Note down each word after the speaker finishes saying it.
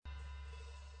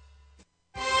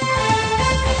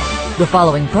The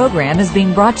following program is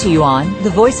being brought to you on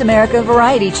the Voice America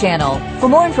Variety Channel. For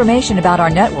more information about our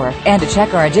network and to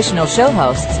check our additional show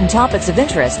hosts and topics of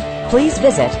interest, please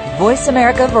visit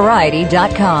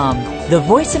voiceamericavariety.com. The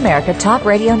Voice America Talk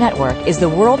Radio Network is the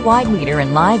worldwide leader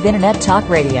in live Internet talk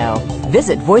radio.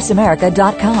 Visit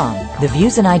voiceamerica.com. The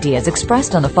views and ideas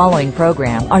expressed on the following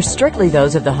program are strictly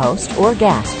those of the host or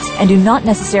guests and do not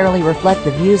necessarily reflect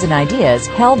the views and ideas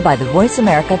held by the Voice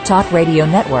America Talk Radio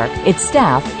Network, its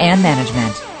staff, and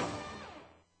management.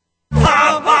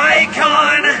 Pop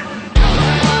icon!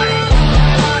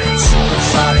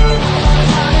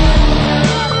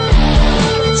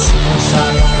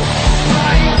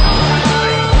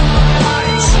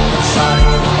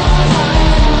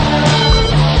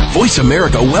 Voice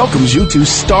America welcomes you to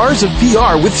Stars of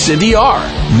PR with Cindy R.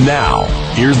 Now,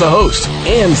 here's the host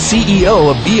and CEO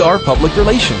of BR Public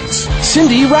Relations,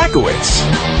 Cindy Rakowitz.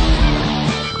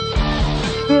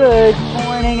 Good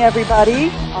morning,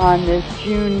 everybody, on this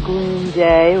June gloom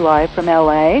day, live from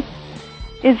LA.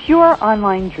 Is your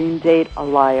online dream date a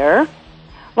liar?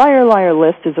 Liar Liar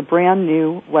List is a brand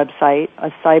new website,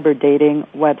 a cyber dating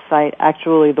website,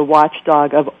 actually the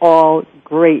watchdog of all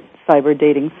great cyber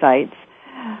dating sites.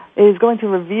 It is going to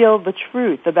reveal the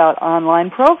truth about online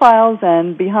profiles,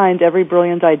 and behind every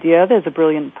brilliant idea, there's a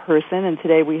brilliant person. And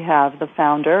today we have the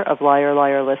founder of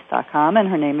liarliarlist.com, and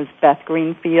her name is Beth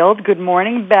Greenfield. Good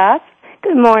morning, Beth.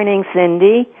 Good morning,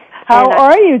 Cindy. How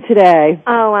are you today?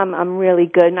 Oh, I'm really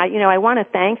good. And I want to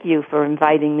thank you for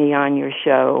inviting me on your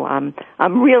show. I'm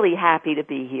really happy to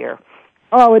be here.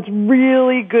 Oh, it's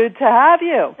really good to have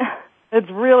you. It's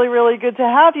really, really good to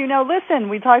have you. Now, listen,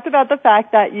 we talked about the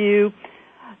fact that you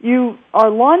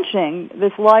are launching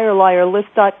this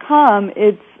liarliarlist.com.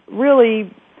 It's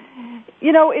really,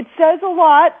 it says a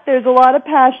lot. There's a lot of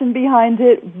passion behind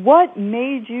it. What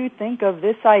made you think of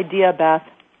this idea, Beth?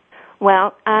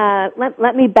 Well,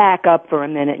 let me back up for a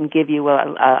minute and give you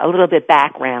a little bit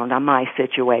background on my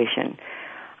situation.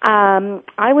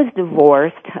 I was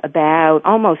divorced about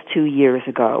almost 2 years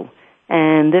ago,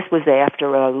 and this was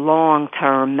after a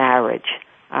long-term marriage.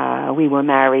 We were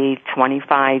married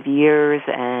 25 years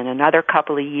and another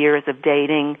couple of years of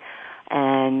dating.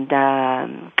 And,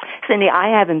 Cindy, I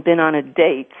haven't been on a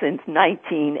date since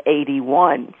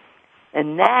 1981.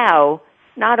 And now,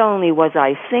 not only was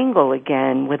I single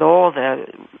again with all the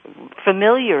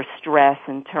familiar stress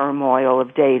and turmoil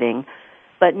of dating,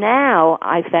 but now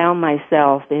I found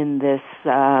myself in this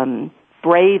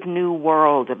brave new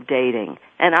world of dating.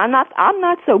 And I'm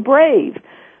not so brave.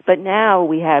 But now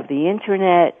we have the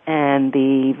Internet and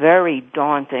the very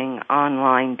daunting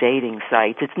online dating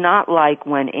sites. It's not like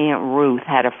when Aunt Ruth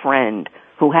had a friend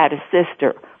who had a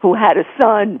sister, who had a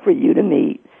son for you to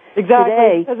meet.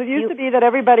 Exactly, because it used to be that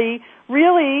everybody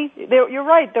really, you're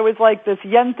right, there was like this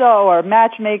yento or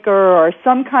matchmaker or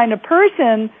some kind of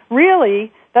person,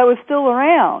 really, that was still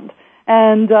around.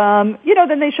 And, then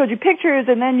they showed you pictures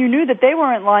and then you knew that they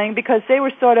weren't lying because they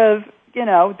were sort of,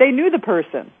 they knew the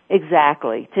person.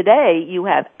 Exactly. Today, you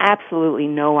have absolutely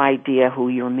no idea who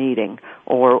you're meeting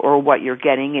or what you're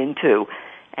getting into.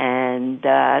 And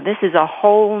this is a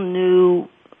whole new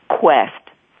quest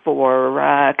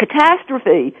for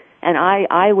catastrophe, and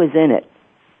I was in it.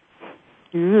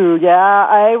 Ooh,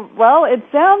 yeah. Well, it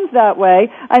sounds that way.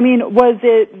 I mean, was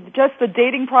it just the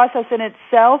dating process in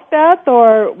itself, Beth,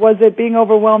 or was it being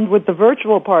overwhelmed with the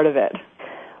virtual part of it?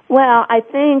 Well, I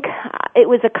think it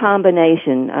was a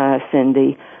combination,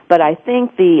 Cindy, but I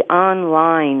think the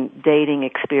online dating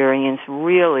experience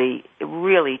really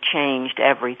changed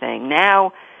everything.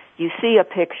 Now you see a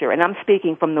picture, and I'm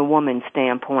speaking from the woman's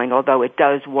standpoint, although it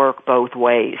does work both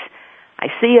ways. I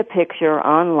see a picture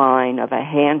online of a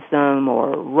handsome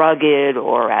or rugged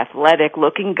or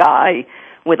athletic-looking guy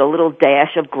with a little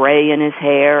dash of gray in his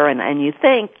hair, and you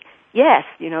think, yes,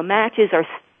 matches are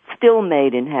still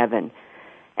made in heaven.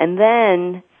 And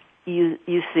then you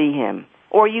see him,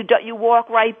 or you walk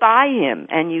right by him,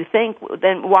 and you think,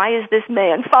 then why is this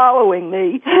man following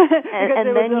me?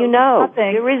 and then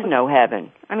there is no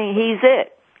heaven. I mean, he's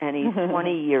it, and he's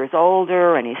 20 years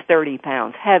older, and he's 30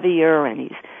 pounds heavier, and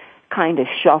he's kind of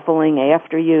shuffling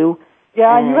after you.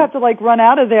 Yeah, and you have to run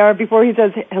out of there before he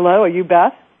says, "Hello, are you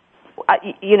Beth?"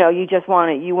 You just want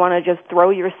to just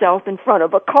throw yourself in front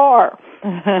of a car.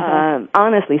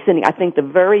 Honestly, Cindy, I think the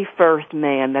very first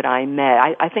man that I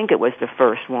met, I think it was the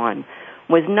first one,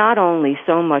 was not only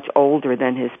so much older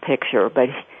than his picture, but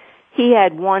he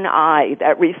had one eye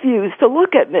that refused to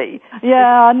look at me.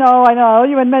 Yeah, I know.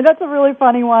 You admit that's a really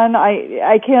funny one.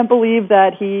 I can't believe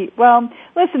that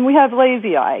listen, we have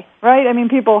lazy eye, right? I mean,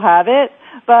 people have it,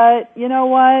 but you know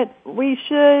what? We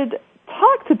should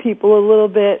talk to people a little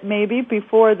bit maybe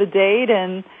before the date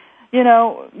and,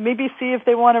 maybe see if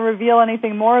they want to reveal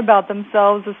anything more about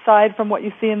themselves aside from what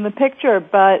you see in the picture,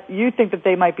 but you think that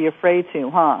they might be afraid to,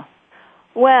 huh?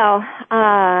 Well,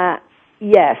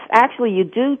 yes. Actually, you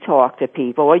do talk to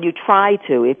people, or you try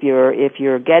to. If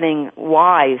you're getting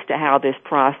wise to how this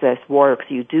process works,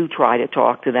 you do try to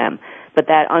talk to them. But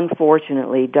that,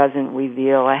 unfortunately, doesn't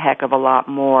reveal a heck of a lot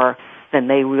more than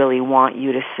they really want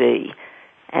you to see.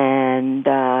 And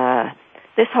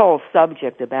this whole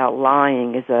subject about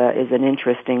lying is an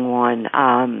interesting one.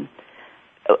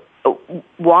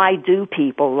 Why do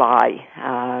people lie?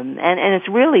 And it's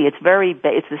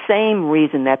the same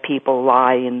reason that people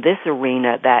lie in this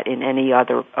arena that in any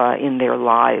other in their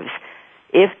lives.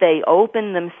 If they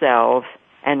open themselves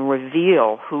and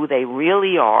reveal who they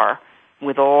really are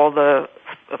with all the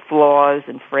flaws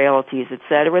and frailties,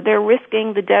 etc., they're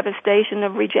risking the devastation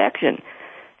of rejection.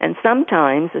 And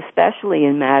sometimes, especially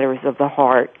in matters of the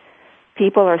heart,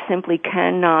 people are simply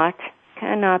cannot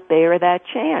bear that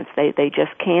chance. They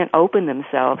just can't open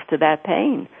themselves to that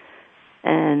pain.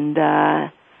 And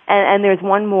there's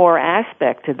one more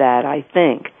aspect to that, I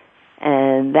think,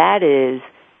 and that is,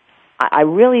 I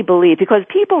really believe, because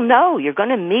people know you're going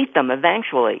to meet them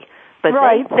eventually, but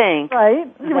they think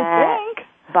that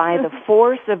by the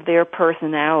force of their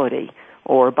personality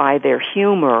or by their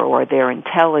humor or their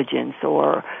intelligence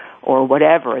or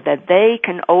whatever, that they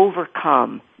can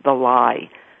overcome the lie.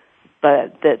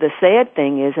 But the sad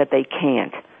thing is that they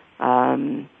can't.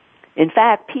 In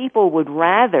fact, people would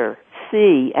rather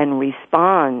see and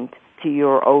respond to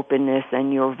your openness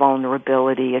and your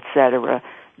vulnerability, etc.,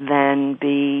 than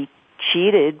be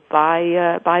cheated by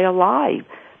a lie.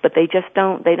 But they just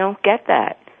don't get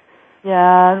that.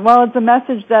 Yeah, well, it's a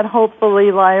message that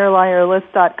hopefully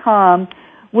liarliarlist.com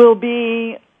will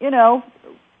be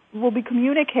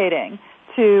communicating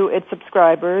to its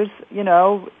subscribers, and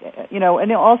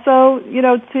also,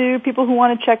 to people who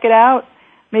want to check it out,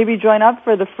 maybe join up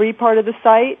for the free part of the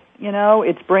site.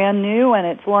 It's brand new and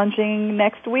it's launching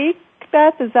next week.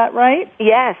 Beth, is that right?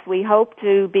 Yes, we hope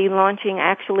to be launching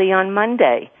actually on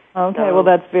Monday. Okay, well,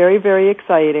 that's very, very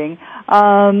exciting.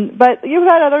 But you've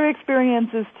had other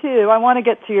experiences, too. I want to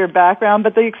get to your background,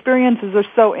 but the experiences are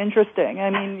so interesting. I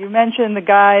mean, you mentioned the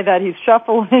guy that he's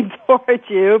shuffling towards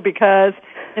you because,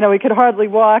 he could hardly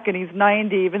walk, and he's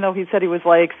 90, even though he said he was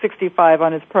like 65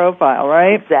 on his profile,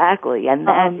 right? Exactly, and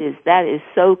that is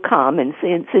so common.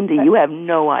 Cindy, you have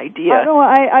no idea.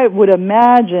 I would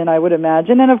imagine.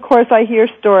 And, of course, I hear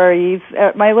stories.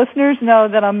 My listeners know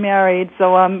that I'm married,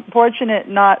 so I'm fortunate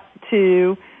not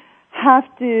to have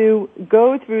to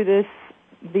go through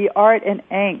the art and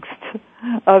angst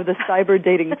of the cyber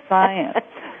dating science.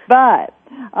 But,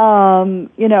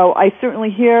 I certainly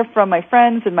hear from my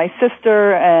friends and my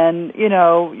sister and,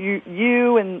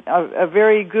 you and a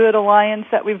very good alliance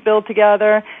that we've built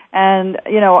together. And,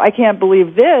 I can't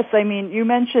believe this. I mean, you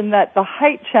mentioned that the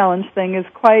height challenge thing is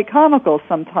quite comical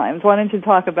sometimes. Why don't you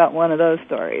talk about one of those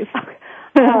stories?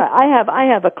 I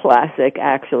have a classic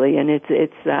actually, and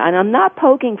it's and I'm not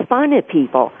poking fun at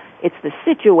people. It's the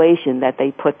situation that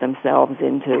they put themselves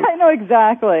into. I know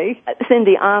exactly.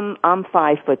 Cindy, I'm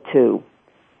 5'2",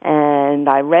 and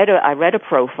I read a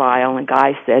profile, and a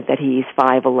guy said that he's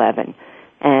 5'11",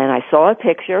 and I saw a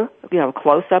picture,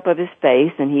 close up of his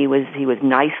face, and he was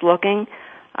nice looking.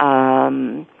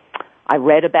 I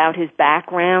read about his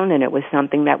background, and it was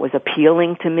something that was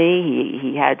appealing to me.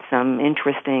 He had some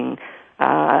interesting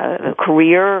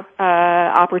career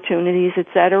opportunities,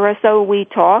 etc. So we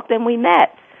talked and we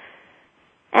met.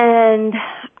 And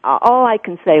all I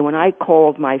can say, when I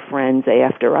called my friends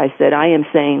after, I said, I am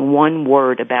saying one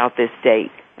word about this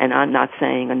date, and I'm not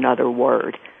saying another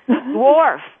word.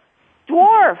 Dwarf!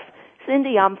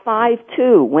 Cindy, I'm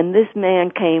 5'2". When this man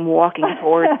came walking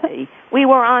towards me, we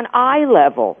were on eye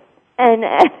level. And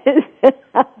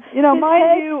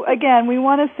mind you, again, we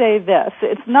want to say this.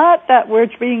 It's not that we're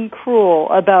being cruel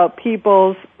about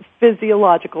people's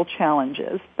physiological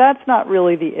challenges. That's not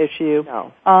really the issue.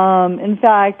 No. In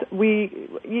fact, we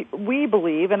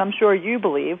believe, and I'm sure you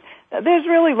believe, that there's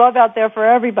really love out there for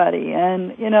everybody.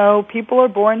 And, people are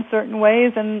born certain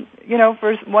ways, and,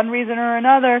 for one reason or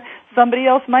another, somebody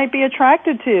else might be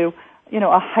attracted to,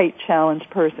 a height challenged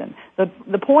person.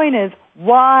 The point is,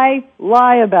 why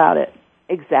lie about it?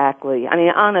 Exactly. I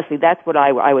mean, honestly, that's what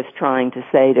I was trying to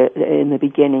say in the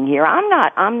beginning here.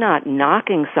 I'm not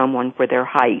knocking someone for their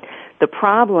height. The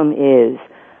problem is,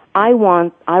 I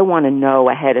want to know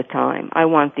ahead of time. I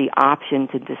want the option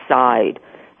to decide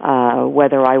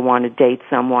whether I want to date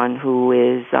someone who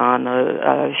is on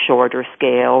a shorter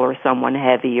scale or someone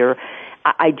heavier.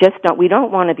 We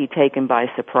don't want to be taken by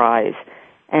surprise.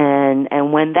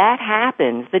 And when that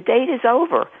happens, the date is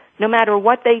over. No matter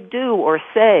what they do or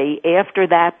say after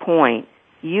that point,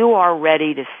 you are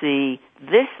ready to see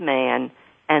this man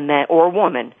and that, or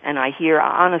woman. And I hear,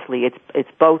 honestly,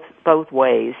 it's both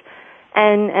ways.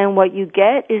 And what you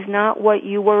get is not what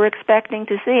you were expecting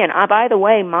to see. And by the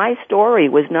way, my story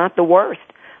was not the worst.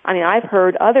 I mean, I've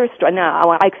heard other stories.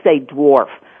 Now, I say dwarf.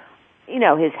 You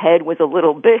know, his head was a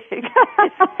little big. His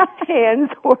hands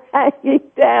were hanging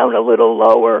down a little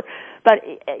lower. But,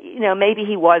 you know, maybe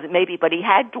he wasn't, but he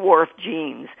had dwarf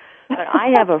genes. But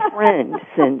I have a friend,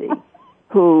 Cindy,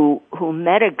 who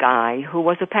met a guy who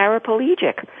was a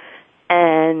paraplegic.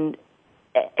 And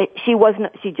he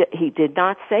did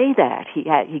not say that.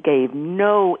 He gave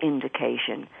no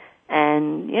indication.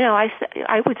 And, you know,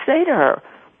 I would say to her,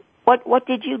 what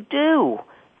did you do?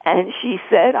 And she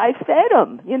said, I fed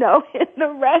him, you know, in the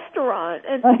restaurant.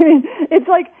 And I mean, it's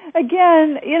like,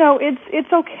 again, you know,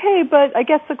 it's okay, but I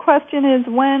guess the question is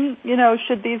when, you know,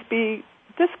 should these be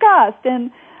discussed? And,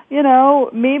 you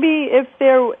know, maybe if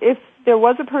there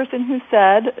was a person who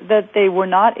said that they were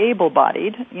not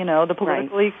able-bodied, you know, the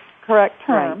politically correct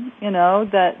term, you know,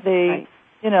 that they,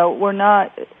 you know, were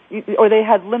not, or they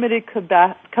had limited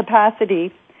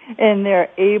capacity in their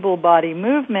able-bodied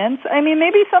movements, I mean,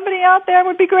 maybe somebody out there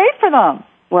would be great for them.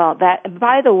 Well,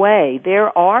 by the way,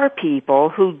 there are people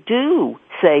who do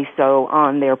say so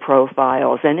on their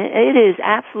profiles, and it is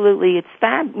absolutely, it's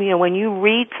fab. You know, when you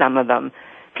read some of them,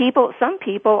 some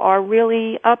people are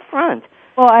really upfront.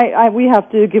 Well, we have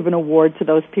to give an award to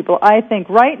those people. I think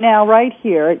right now, right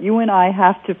here, you and I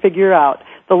have to figure out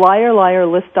the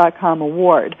liarliarlist.com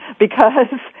award, because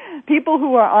people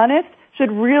who are honest should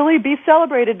really be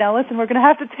celebrated. Now, listen, we're going to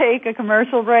have to take a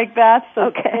commercial break, Beth,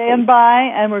 so stand by,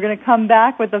 and we're going to come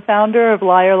back with the founder of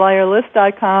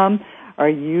liarliarlist.com. Are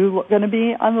you going to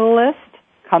be on the list?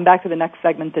 Come back to the next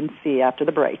segment and see after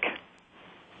the break.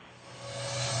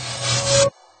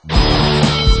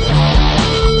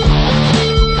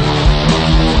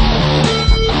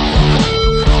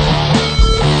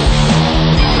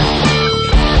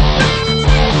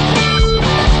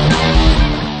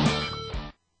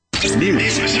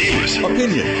 News,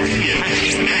 opinion.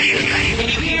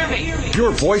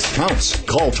 Your voice counts.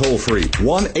 Call toll-free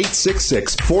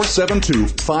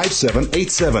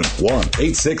 1-866-472-5787.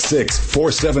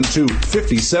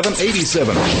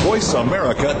 1-866-472-5787.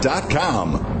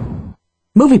 VoiceAmerica.com.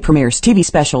 Movie premieres, TV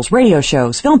specials, radio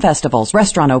shows, film festivals,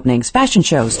 restaurant openings, fashion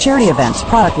shows, charity events,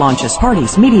 product launches,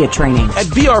 parties, media training. At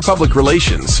VR Public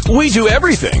Relations, we do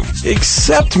everything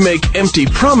except make empty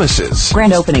promises.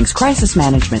 Grand openings, crisis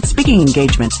management, speaking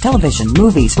engagements, television,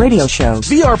 movies, radio shows.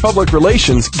 VR Public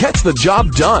Relations gets the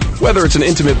job done, whether it's an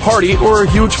intimate party or a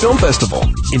huge film festival.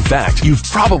 In fact, you've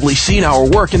probably seen our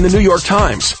work in the New York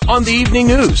Times, on the evening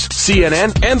news,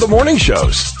 CNN, and the morning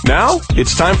shows. Now,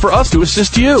 it's time for us to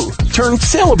assist you. Turn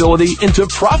saleability into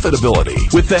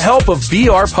profitability with the help of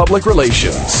VR Public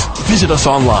Relations. Visit us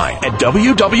online at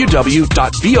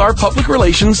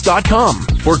www.vrpublicrelations.com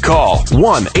or call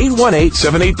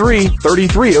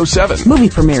 1-818-783-3307.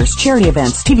 Movie premieres, charity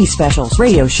events, TV specials,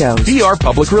 radio shows. VR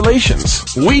Public Relations.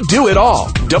 We do it all.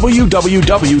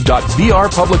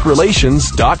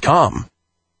 www.vrpublicrelations.com.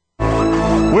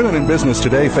 Women in business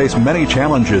today face many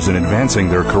challenges in advancing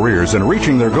their careers and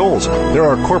reaching their goals. There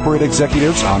are corporate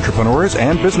executives, entrepreneurs,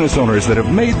 and business owners that have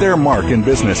made their mark in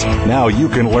business. Now you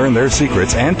can learn their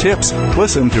secrets and tips.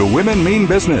 Listen to Women Mean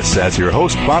Business as your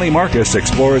host, Bonnie Marcus,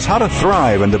 explores how to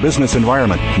thrive in the business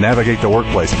environment, navigate the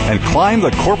workplace, and climb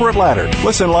the corporate ladder.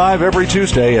 Listen live every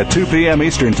Tuesday at 2 p.m.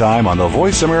 Eastern Time on the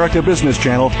Voice America Business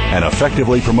Channel and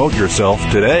effectively promote yourself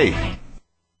today.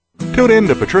 Tune in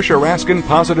to Patricia Raskin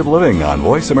Positive Living on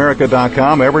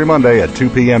VoiceAmerica.com every Monday at 2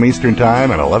 p.m. Eastern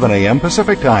Time and 11 a.m.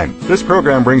 Pacific Time. This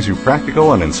program brings you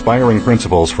practical and inspiring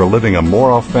principles for living a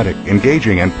more authentic,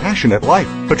 engaging, and passionate life.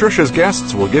 Patricia's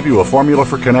guests will give you a formula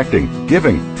for connecting,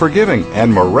 giving, forgiving,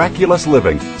 and miraculous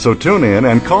living. So tune in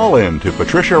and call in to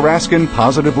Patricia Raskin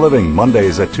Positive Living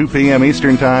Mondays at 2 p.m.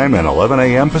 Eastern Time and 11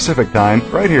 a.m. Pacific Time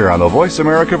right here on the Voice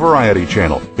America Variety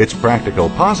Channel. It's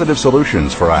practical, positive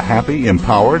solutions for a happy,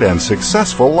 empowered, and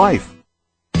successful life.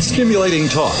 Stimulating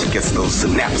talk. It gets those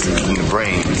synapses in the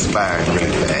brain firing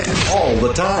really fast. All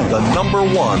the time. The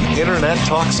 #1 Internet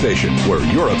talk station where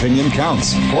your opinion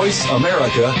counts.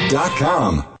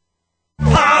 VoiceAmerica.com.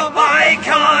 Pop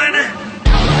icon!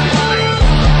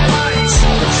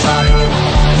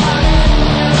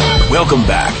 Welcome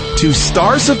back to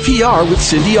Stars of PR with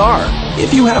Cindy R.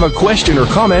 If you have a question or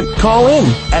comment, call in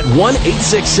at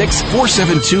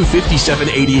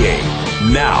 1-866-472-5788.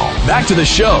 Now, back to the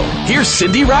show. Here's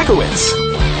Cindy Rakowitz.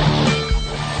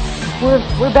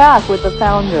 We're back with the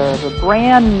founder of a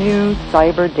brand new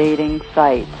cyber dating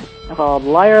site called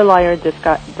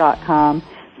liarliar.com.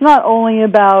 It's not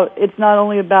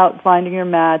only about finding your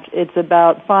match, it's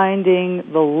about finding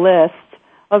the list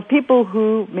of people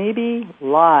who maybe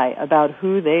lie about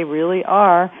who they really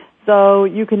are. So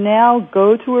you can now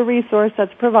go to a resource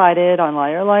that's provided on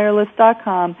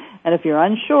liarliarlist.com, and if you're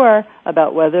unsure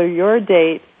about whether your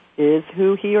date is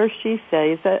who he or she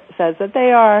says that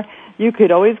they are, you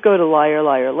could always go to Liar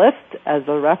Liar List as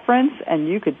a reference, and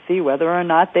you could see whether or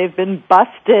not they've been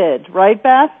busted. Right,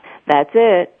 Beth? That's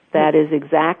it. That is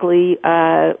exactly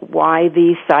why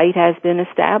the site has been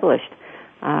established.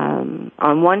 On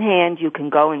one hand, you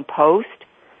can go and post,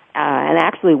 and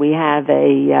actually we have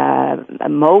a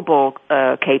mobile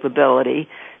capability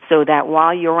so that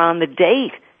while you're on the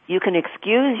date, you can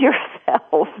excuse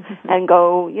yourself and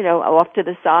go, off to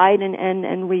the side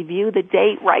and review the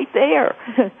date right there.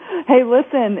 Hey,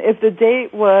 listen, if the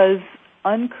date was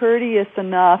uncourteous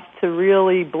enough to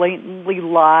really blatantly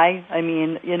lie, I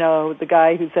mean, the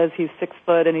guy who says he's 6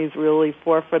 foot and he's really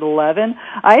 4'11",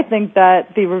 I think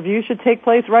that the review should take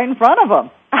place right in front of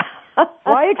him.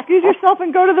 Why excuse yourself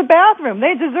and go to the bathroom?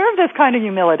 They deserve this kind of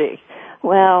humility.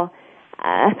 Well,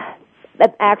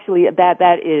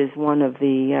 that is one of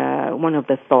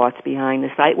the thoughts behind the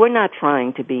site. We're not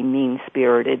trying to be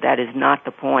mean-spirited. That is not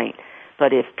the point.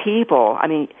 But if people,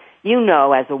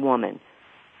 as a woman,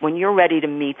 when you're ready to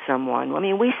meet someone,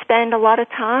 we spend a lot of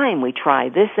time. We try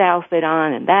this outfit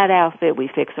on and that outfit. We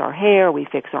fix our hair. We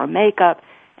fix our makeup.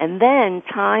 And then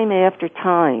time after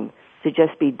time to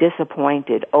just be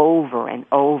disappointed over and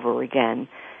over again.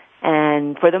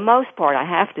 And for the most part, I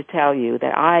have to tell you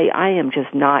that I am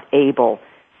just not able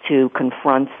to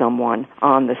confront someone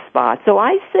on the spot. So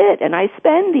I sit and I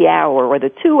spend the hour or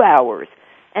the 2 hours,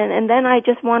 and then I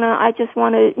just want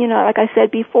to, like I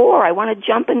said before, I want to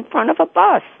jump in front of a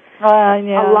bus.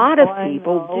 Yeah, a lot of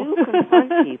people do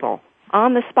confront people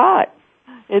on the spot.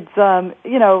 It's,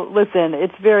 listen,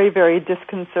 it's very, very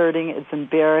disconcerting. It's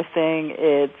embarrassing.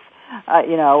 It's,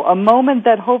 a moment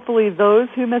that hopefully those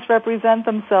who misrepresent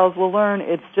themselves will learn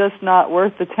it's just not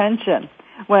worth the tension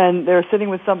when they're sitting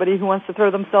with somebody who wants to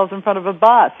throw themselves in front of a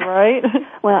bus, right?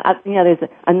 Well, there's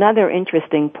another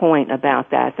interesting point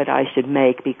about that I should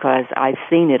make because I've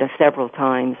seen it several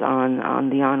times on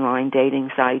the online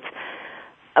dating sites.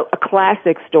 A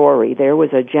classic story. There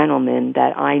was a gentleman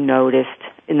that I noticed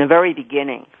in the very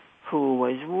beginning who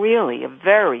was really a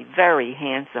very, very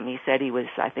handsome. He said he was,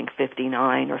 I think,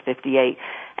 59 or 58.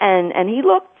 And he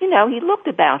looked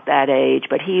about that age,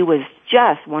 but he was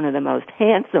just one of the most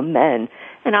handsome men.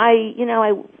 And I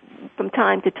from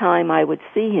time to time I would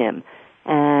see him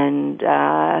and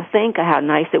think how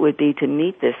nice it would be to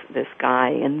meet this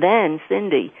guy. And then,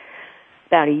 Cindy,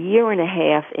 about a year and a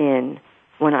half in,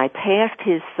 when I passed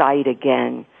his site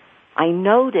again, I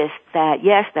noticed that,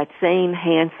 yes, that same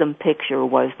handsome picture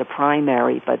was the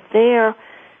primary, but there,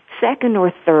 second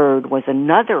or third, was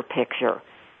another picture.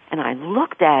 And I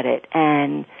looked at it,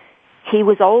 and he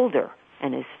was older,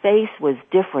 and his face was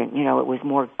different. It was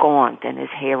more gaunt, and his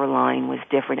hairline was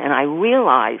different. And I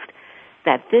realized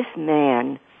that this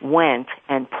man went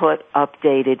and put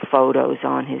updated photos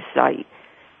on his site.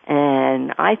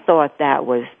 And I thought that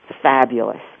was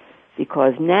fabulous,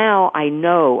 because now I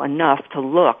know enough to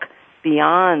look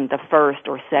beyond the first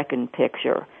or second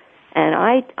picture. And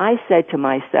I said to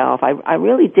myself, I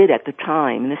really did at the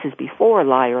time, and this is before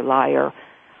Liar Liar,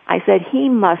 I said he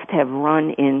must have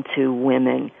run into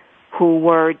women who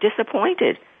were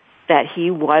disappointed that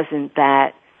he wasn't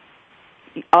that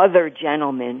other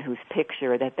gentleman whose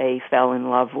picture that they fell in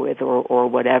love with or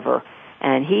whatever.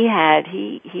 And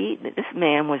this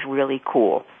man was really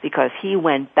cool because he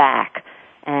went back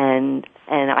and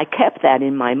I kept that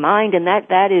in my mind, and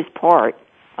that is part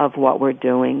of what we're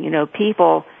doing.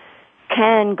 People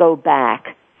can go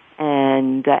back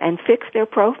and fix their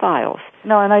profiles.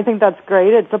 No, and I think that's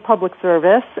great. It's a public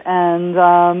service, and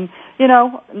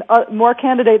more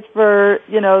candidates for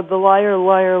the Liar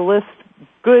Liar List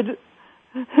good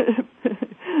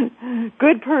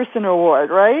person award,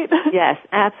 right? Yes,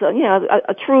 absolutely.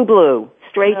 A true blue,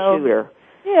 straight shooter.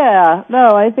 Yeah,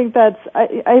 no, I think that's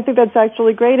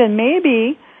actually great, and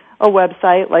maybe a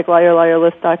website like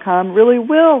liarliarlist.com really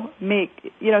will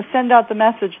send out the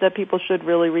message that people should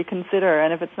really reconsider,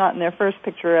 and if it's not in their first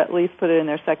picture, at least put it in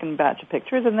their second batch of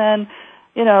pictures, and then,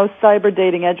 cyber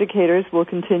dating educators will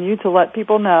continue to let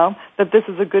people know that this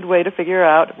is a good way to figure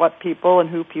out what people and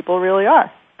who people really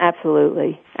are.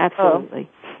 Absolutely. So,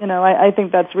 I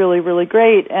think that's really, really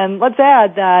great, and let's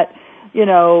add that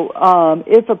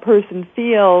if a person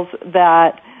feels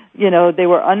that they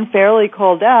were unfairly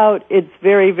called out, it's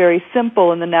very, very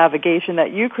simple in the navigation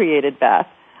that you created, Beth,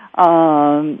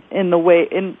 so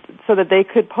that they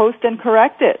could post and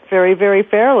correct it very, very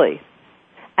fairly.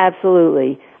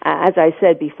 Absolutely. As I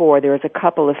said before, there's a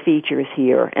couple of features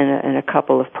here and a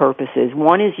couple of purposes.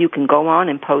 One is you can go on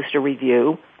and post a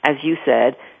review, as you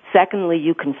said. Secondly,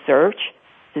 you can search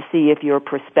to see if your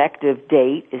prospective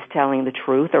date is telling the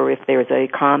truth or if there's a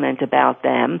comment about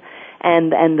them.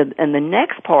 And the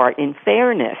next part, in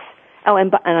fairness,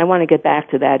 and I want to get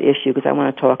back to that issue because I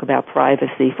want to talk about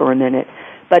privacy for a minute.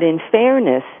 But in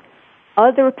fairness,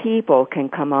 other people can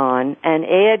come on and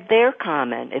add their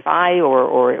comment. If I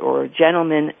or a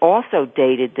gentleman also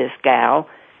dated this gal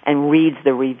and reads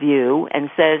the review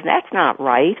and says, that's not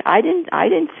right, I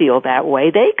didn't feel that way,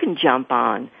 they can jump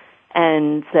on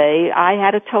and say, I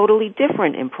had a totally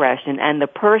different impression, and the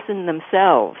person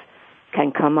themselves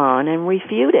can come on and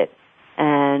refute it.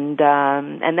 And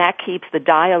that keeps the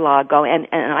dialogue going,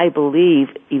 and I believe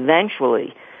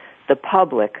eventually the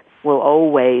public will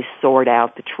always sort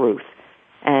out the truth.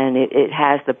 And it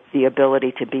has the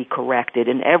ability to be corrected,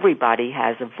 and everybody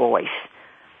has a voice.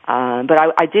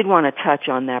 But I did want to touch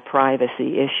on that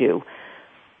privacy issue.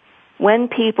 When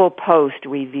people post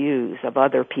reviews of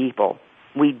other people,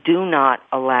 we do not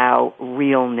allow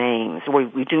real names.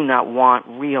 We do not want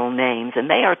real names, and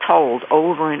they are told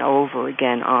over and over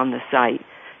again on the site,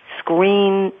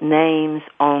 screen names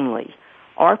only.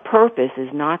 Our purpose is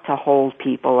not to hold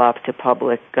people up to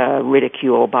public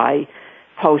ridicule by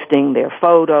posting their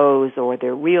photos or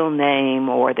their real name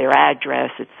or their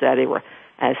address, etc.,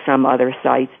 as some other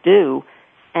sites do.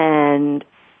 And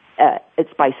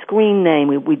it's by screen name.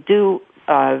 We do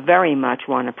very much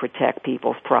want to protect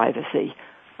people's privacy.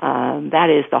 That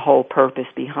is the whole purpose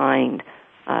behind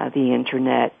the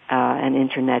Internet and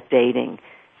Internet dating,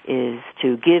 is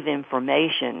to give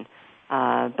information,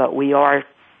 but we are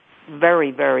very,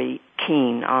 very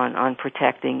keen on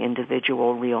protecting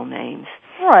individual real names.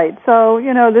 Right. So,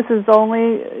 this is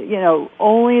only the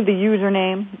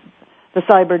username, the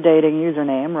cyber dating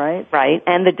username, right? Right.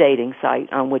 And the dating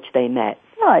site on which they met.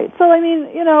 Right. So,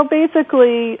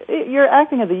 basically, you're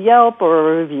acting as a Yelp or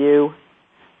a review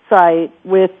site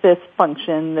with this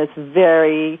function, this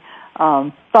very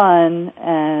fun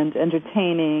and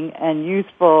entertaining and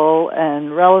useful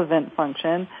and relevant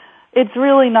function. It's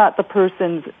really not the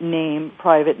person's name,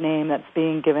 private name, that's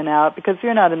being given out, because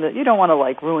you don't want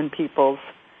to ruin people's,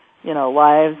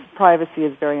 lives. Privacy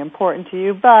is very important to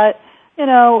you, but,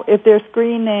 if their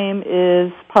screen name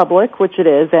is public, which it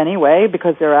is anyway,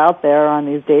 because they're out there on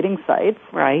these dating sites.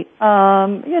 Right.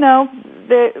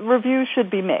 The reviews should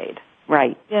be made.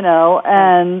 Right. There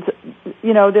are,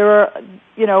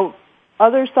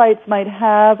 other sites might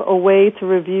have a way to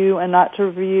review and not to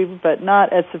review, but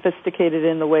not as sophisticated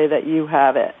in the way that you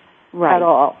have it at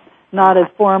all. Not as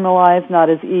formalized,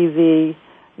 not as easy,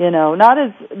 not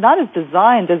as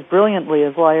designed as brilliantly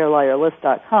as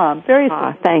liarliarlist.com. Very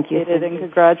sophisticated. Thank you. And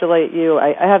congratulate you.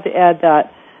 I have to add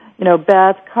that,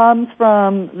 Beth comes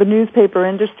from the newspaper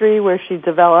industry where she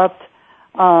developed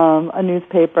a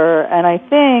newspaper, and I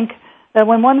think that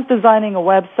when one's designing a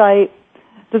website,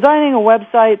 designing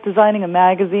a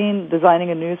magazine,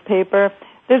 designing a newspaper,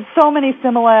 there's so many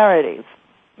similarities.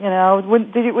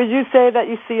 Would you say that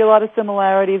you see a lot of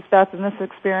similarities, Beth, in this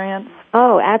experience?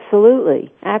 Oh, absolutely.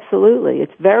 Absolutely.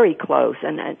 It's very close.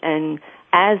 And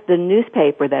as the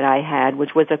newspaper that I had,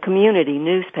 which was a community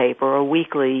newspaper, a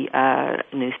weekly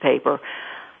newspaper,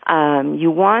 you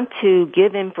want to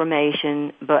give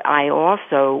information, but I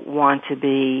also want to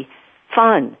be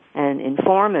fun and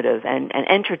informative and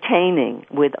entertaining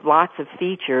with lots of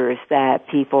features that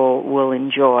people will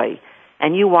enjoy.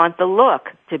 And you want the look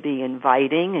to be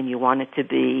inviting, and you want it to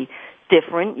be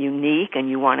different, unique, and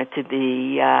you want it to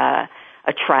be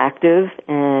attractive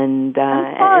and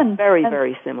fun. It's very,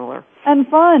 very similar. And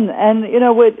fun. And,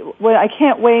 what I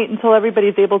can't wait until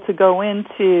everybody's able to go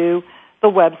into the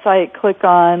website, click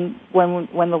on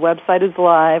when the website is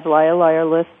live,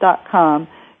 liarliarlist.com,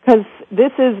 because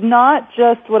this is not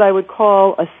just what I would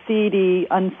call a seedy,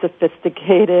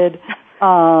 unsophisticated,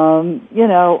 on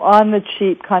the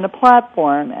cheap kind of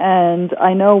platform. And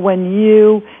I know when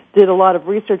you did a lot of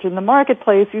research in the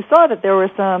marketplace, you saw that there were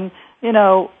some,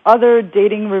 other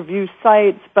dating review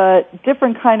sites, but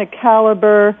different kind of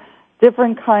caliber,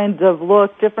 different kinds of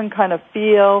look, different kind of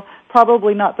feel,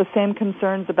 probably not the same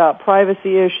concerns about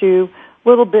privacy issue,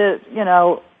 little bit,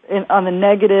 on the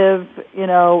negative,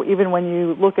 even when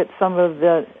you look at some of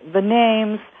the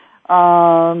names,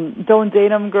 Don't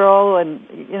Date 'Em Girl and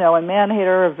Man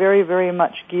Hater are very, very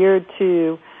much geared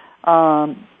to,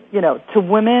 to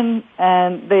women,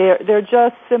 and they're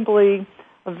just simply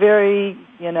a very,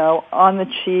 on the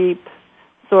cheap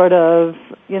sort of,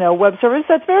 web service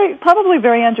that's probably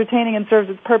very entertaining and serves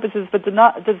its purposes, but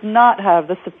does not have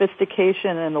the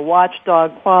sophistication and the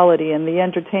watchdog quality and the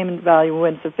entertainment value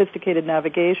and sophisticated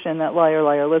navigation that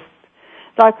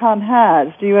liarliarlist.com has.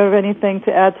 Do you have anything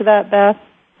to add to that, Beth?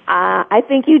 I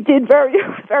think you did very,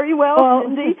 very well,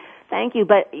 Cindy. Thank you.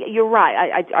 But you're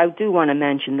right. I do want to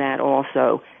mention that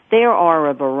also. There are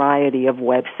a variety of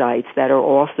websites that are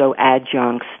also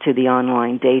adjuncts to the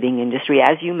online dating industry.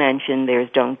 As you mentioned, there's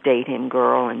Don't Date Him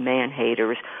Girl and Man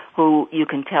Haters, who you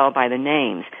can tell by the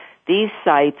names. These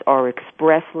sites are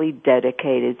expressly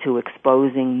dedicated to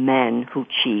exposing men who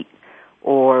cheat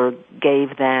or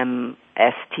gave them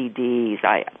STDs,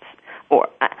 or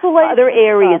other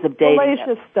areas of dating.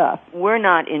 Salacious stuff. We're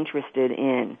not interested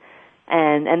in.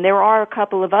 And there are a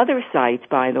couple of other sites,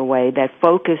 by the way, that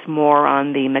focus more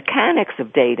on the mechanics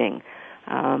of dating.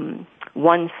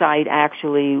 One site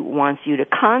actually wants you to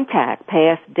contact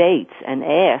past dates and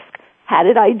ask, how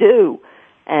did I do?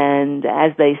 And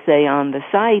as they say on the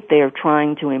site, they're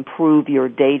trying to improve your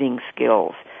dating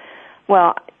skills.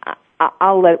 Well,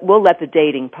 we'll let the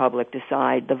dating public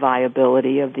decide the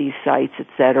viability of these sites,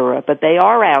 etc. But they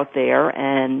are out there,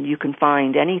 and you can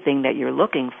find anything that you're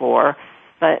looking for.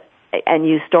 And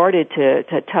you started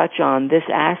to touch on this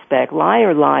aspect.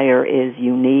 Liar Liar is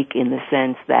unique in the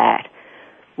sense that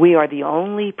we are the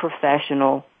only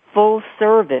professional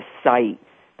full-service site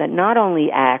that not only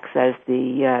acts as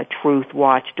the truth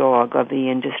watchdog of the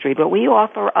industry, but we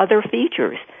offer other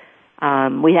features.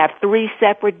 We have 3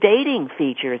 separate dating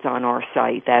features on our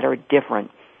site that are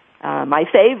different. My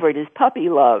favorite is Puppy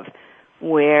Love,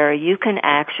 where you can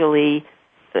actually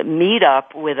meet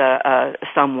up with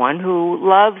someone who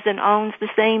loves and owns the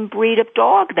same breed of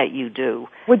dog that you do.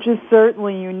 Which is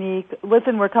certainly unique.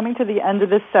 Listen, we're coming to the end of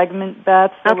this segment,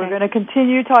 Beth, so we're going to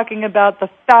continue talking about the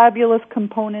fabulous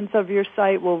components of your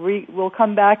site. We'll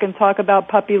come back and talk about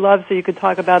Puppy Love so you could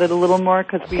talk about it a little more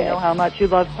because we know how much you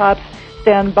love pups.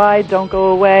 Stand by, don't go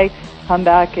away. Come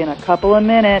back in a couple of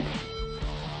minutes.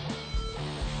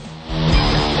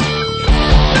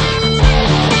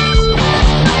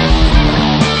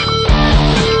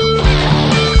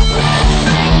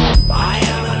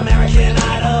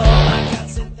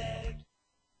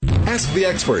 Ask the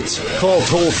experts. Call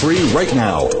toll-free right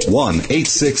now,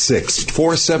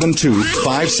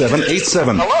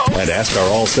 1-866-472-5787. And ask our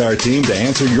all-star team to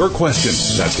answer your question.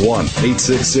 That's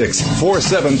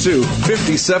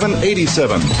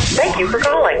 1-866-472-5787. Thank you for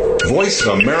calling.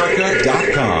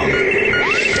 VoiceAmerica.com.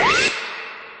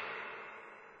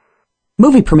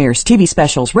 Movie premieres, TV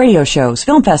specials, radio shows,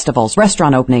 film festivals,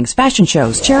 restaurant openings, fashion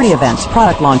shows, charity events,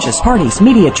 product launches, parties,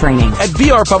 media training. At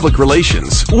VR Public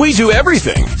Relations, we do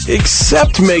everything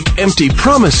except make empty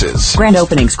promises. Grand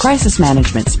openings, crisis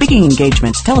management, speaking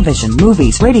engagements, television,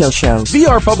 movies, radio shows.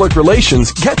 VR Public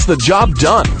Relations gets the job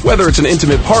done, whether it's an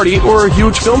intimate party or a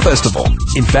huge film festival.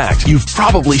 In fact, you've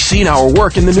probably seen our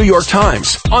work in the New York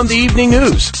Times, on the evening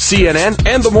news, CNN,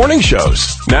 and the morning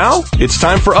shows. Now, it's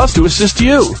time for us to assist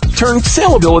you. Turn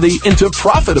saleability into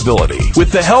profitability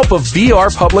with the help of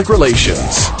VR Public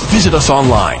Relations. Visit us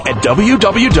online at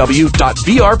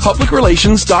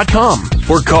www.vrpublicrelations.com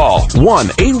or call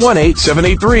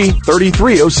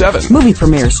 1-818-783-3307. Movie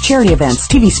premieres, charity events,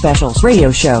 TV specials,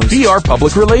 radio shows. VR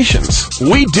Public Relations.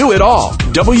 We do it all.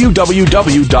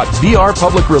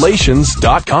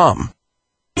 www.vrpublicrelations.com.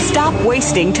 Stop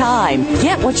wasting time.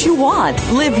 Get what you want.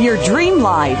 Live your dream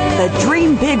life. The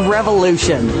Dream Big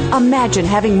Revolution. Imagine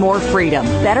having more freedom,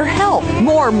 better health,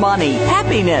 more money,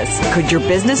 happiness. Could your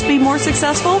business be more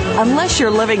successful? Unless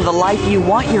you're living the life you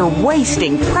want, you're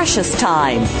wasting precious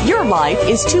time. Your life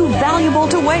is too valuable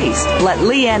to waste. Let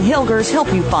Leanne Hilgers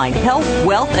help you find health,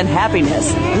 wealth, and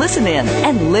happiness. Listen in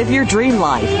and live your dream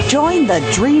life. Join the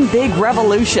Dream Big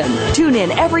Revolution. Tune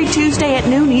in every Tuesday at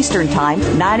noon Eastern Time,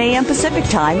 9 a.m. Pacific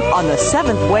Time on the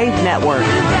 7th Wave Network.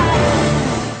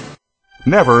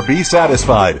 Never be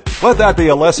satisfied. Let that be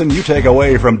a lesson you take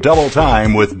away from Double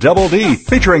Time with Double D,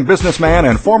 featuring businessman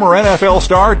and former NFL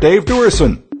star Dave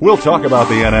Duerson. We'll talk about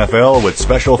the NFL with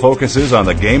special focuses on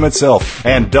the game itself,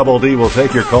 and Double D will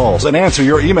take your calls and answer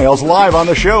your emails live on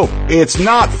the show. It's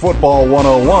not Football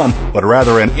 101, but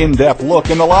rather an in-depth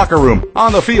look in the locker room,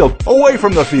 on the field, away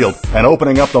from the field, and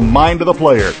opening up the mind of the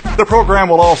player. The program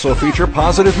will also feature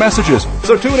positive messages,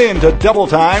 so tune in to Double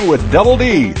Time with Double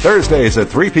D, Thursdays at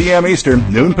 3 p.m.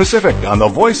 Eastern, noon Pacific, on the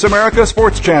Voice America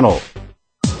Sports Channel.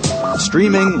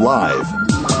 Streaming live,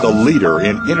 the leader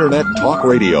in Internet Talk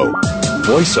Radio.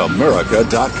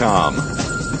 VoiceAmerica.com.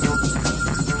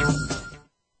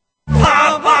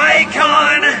 Pop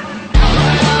icon.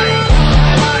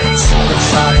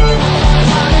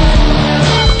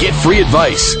 free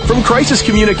advice from crisis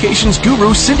communications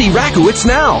guru Cindy Rakowitz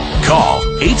now. Call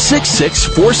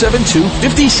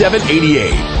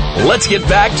 866-472-5788. Let's get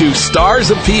back to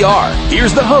Stars of PR.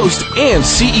 Here's the host and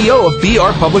CEO of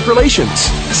BR Public Relations,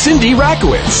 Cindy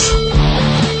Rakowitz.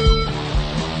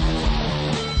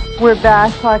 We're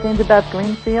back talking to Beth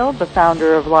Greenfield, the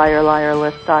founder of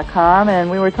liarliarlist.com, and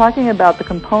we were talking about the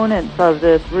components of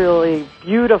this really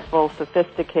beautiful,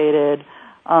 sophisticated,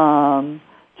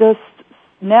 just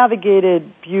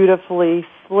navigated beautifully,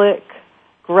 slick,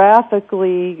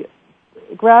 graphically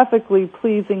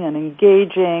pleasing and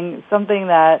engaging, something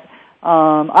that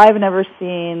I've never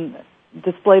seen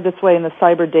displayed this way in the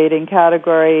cyber dating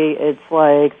category. It's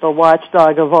like the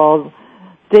watchdog of all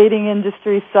dating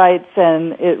industry sites,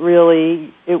 and it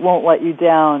won't let you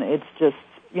down. It's just,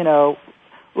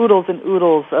 oodles and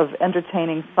oodles of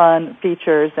entertaining, fun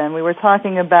features. And we were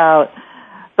talking about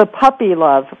the puppy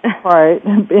love part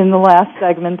in the last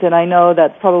segment, and I know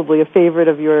that's probably a favorite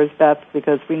of yours, Beth,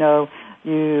 because we know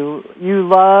you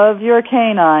love your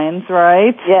canines,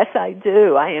 right? Yes, I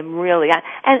do. I am really,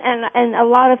 and a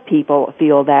lot of people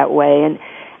feel that way, and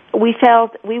we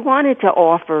felt we wanted to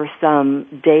offer some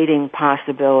dating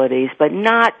possibilities, but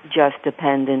not just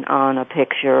dependent on a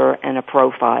picture and a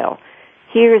profile.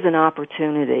 Here's an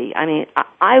opportunity. I mean,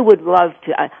 I love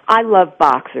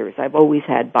boxers. I've always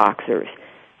had boxers.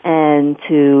 And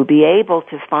to be able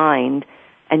to find,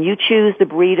 and you choose the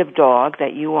breed of dog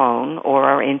that you own or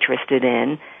are interested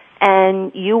in,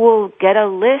 and you will get a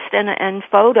list and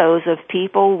photos of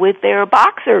people with their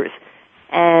boxers.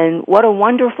 And what a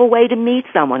wonderful way to meet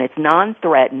someone. It's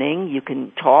non-threatening. You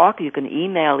can talk, you can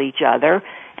email each other,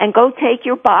 and go take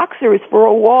your boxers for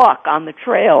a walk on the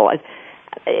trail.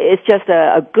 It's just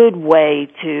a good way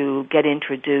to get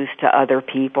introduced to other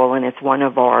people, and it's one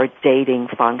of our dating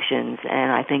functions,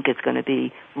 and I think it's going to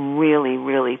be really,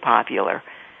 really popular.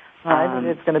 I think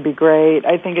it's going to be great.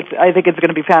 I think it's going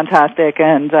to be fantastic,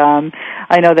 and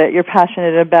I know that you're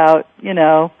passionate about,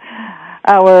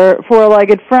 our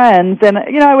four-legged friends. And,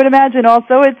 I would imagine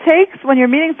also it takes, when you're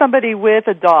meeting somebody with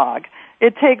a dog,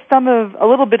 it takes a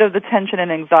little bit of the tension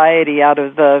and anxiety out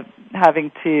of the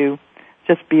having to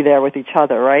just be there with each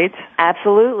other, right?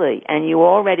 Absolutely. And you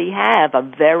already have a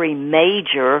very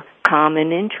major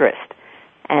common interest.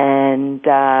 And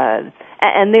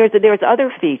there's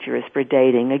other features for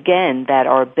dating, again, that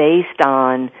are based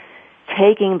on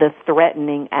taking the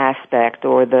threatening aspect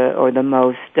or the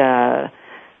most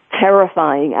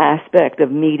terrifying aspect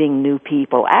of meeting new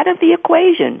people out of the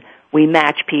equation. We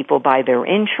match people by their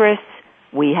interests.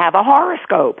 We have a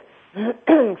horoscope,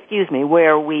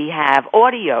 where we have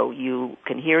audio. You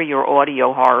can hear your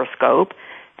audio horoscope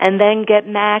and then get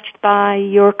matched by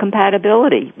your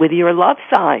compatibility with your love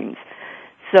signs.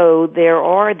 So there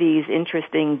are these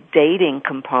interesting dating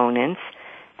components,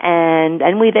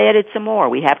 and we've added some more.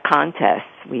 We have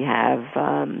contests. We have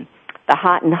the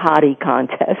Hot and Hottie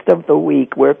contest of the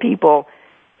week, where people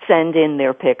send in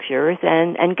their pictures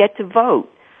and get to vote.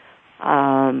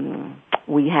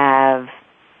 We have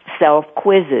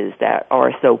self-quizzes that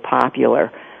are so popular.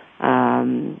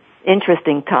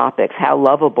 Interesting topics. How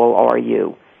lovable are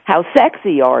you? How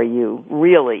sexy are you,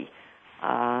 really?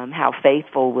 How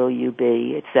faithful will you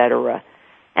be, etc.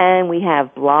 And we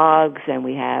have blogs, and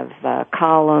we have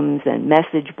columns and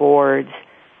message boards.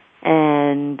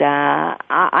 And the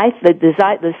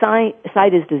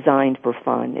site is designed for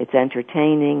fun. It's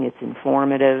entertaining. It's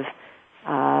informative.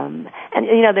 And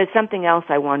there's something else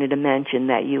I wanted to mention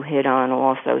that you hit on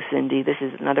also, Cindy. This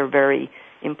is another very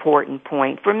important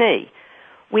point for me.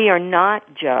 We are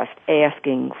not just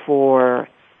asking for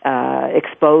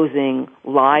exposing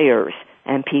liars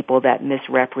and people that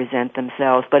misrepresent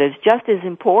themselves, but it's just as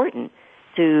important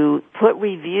to put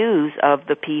reviews of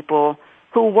the people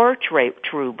who were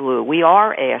true blue. We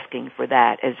are asking for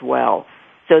that as well,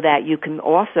 so that you can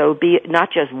also be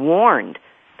not just warned,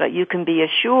 but you can be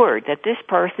assured that this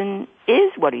person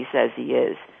is what he says he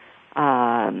is.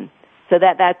 So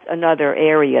that's another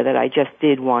area that I just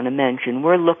did want to mention.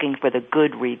 We're looking for the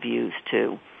good reviews,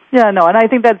 too. Yeah, no, and I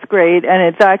think that's great, and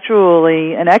it's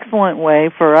actually an excellent way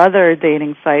for other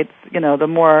dating sites,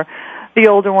 the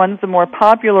older ones, the more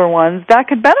popular ones, that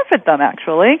could benefit them,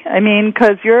 actually. I mean,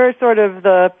 because you're sort of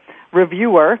the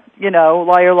reviewer,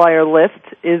 Liar Liar List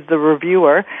is the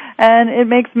reviewer, and it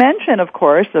makes mention, of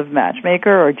course, of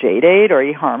Matchmaker or JDate or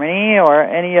eHarmony or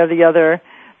any of the other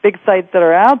big sites that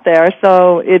are out there.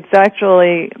 So it's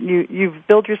actually, you've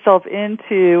built yourself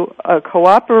into a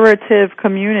cooperative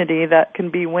community that can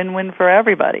be win-win for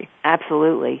everybody.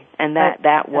 Absolutely, and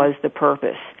that was the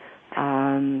purpose.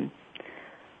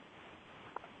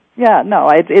 Yeah, no,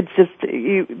 it's just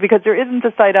because there isn't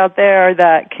a site out there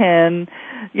that can,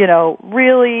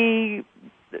 really,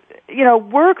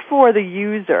 work for the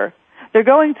user. They're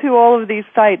going to all of these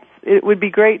sites. It would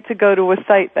be great to go to a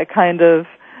site that kind of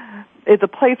is a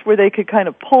place where they could kind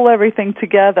of pull everything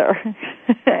together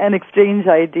and exchange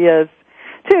ideas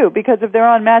too, because if they're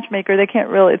on Matchmaker, they can't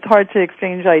really, it's hard to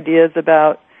exchange ideas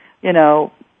about,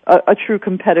 a true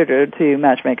competitor to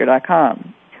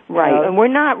Matchmaker.com. Right, and we're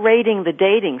not rating the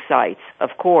dating sites,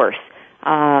 of course.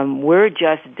 We're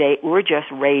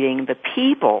just rating the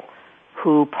people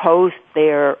who post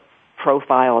their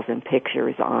profiles and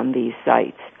pictures on these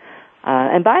sites.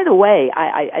 And by the way,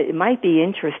 it might be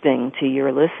interesting to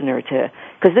your listener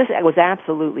because this was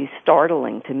absolutely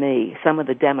startling to me, some of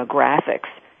the demographics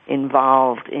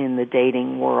involved in the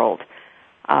dating world.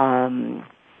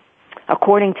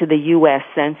 According to the U.S.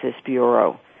 Census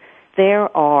Bureau, there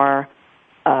are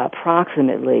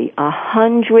approximately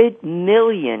 100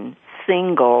 million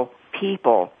single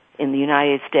people in the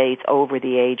United States over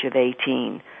the age of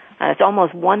 18. It's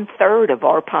almost 1/3 of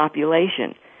our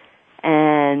population.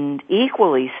 And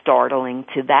equally startling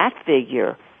to that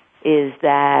figure is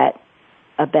that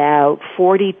about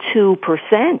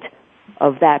 42%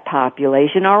 of that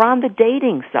population are on the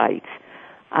dating sites.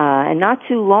 And not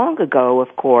too long ago,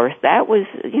 of course, that was,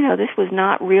 this was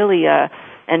not really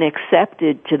an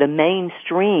accepted to the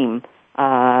mainstream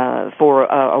for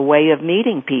a way of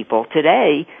meeting people.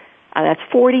 Today, that's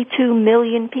 42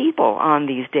 million people on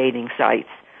these dating sites.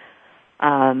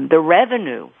 The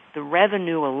revenue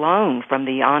alone from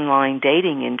the online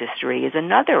dating industry is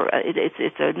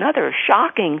it's another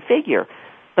shocking figure,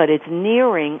 but it's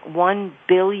nearing $1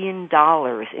 billion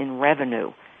in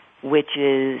revenue, which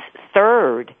is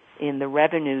third in the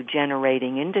revenue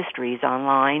generating industries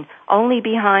online, only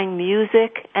behind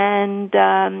music and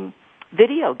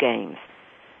video games.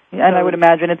 And I would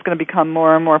imagine it's going to become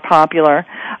more and more popular.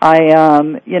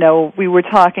 We were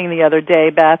talking the other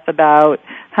day, Beth, about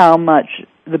how much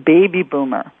the baby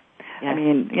boomer,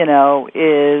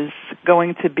 is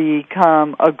going to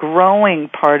become a growing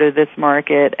part of this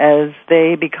market as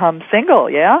they become single,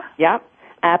 yeah? Yep.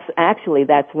 Actually,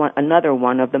 that's another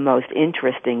one of the most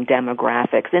interesting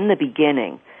demographics in the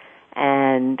beginning.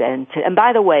 And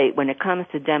by the way, when it comes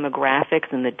to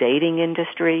demographics in the dating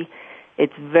industry,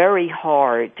 it's very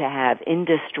hard to have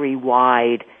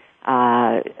industry-wide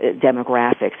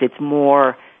demographics. It's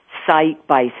more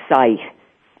site-by-site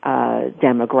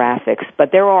demographics.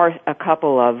 But there are a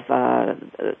couple of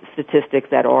statistics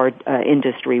that are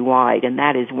industry-wide, and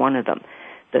that is one of them.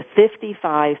 The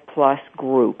 55-plus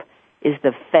group is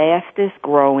the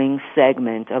fastest-growing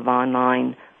segment of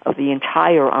the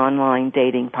entire online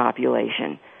dating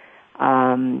population.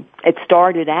 It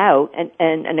started out,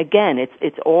 and again,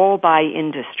 it's all by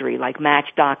industry. Like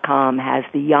Match.com has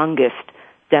the youngest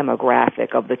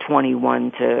demographic of the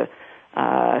 21 to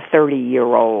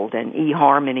 30-year-old, and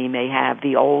eHarmony may have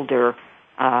the older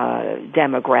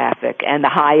demographic and the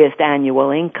highest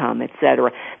annual income,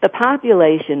 etc. The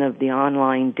population of the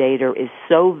online dater is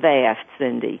so vast,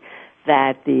 Cindy,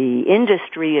 that the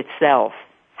industry itself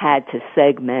had to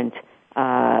segment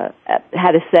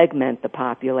the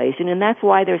population, and that's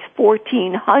why there's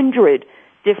 1,400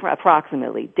 different,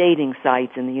 approximately, dating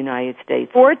sites in the United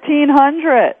States.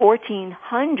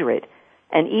 1,400,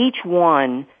 and each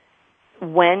one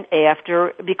went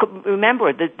after. Because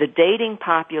remember, the dating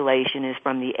population is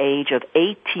from the age of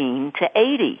 18 to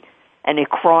 80, and it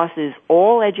crosses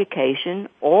all education,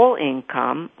 all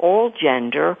income, all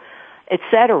gender,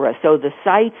 etc. So the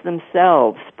sites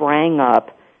themselves sprang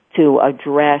up to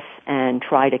address and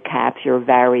try to capture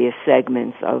various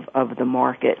segments of the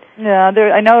market. Yeah,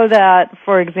 I know that,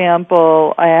 for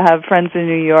example, I have friends in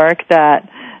New York that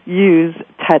use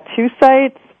tattoo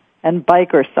sites and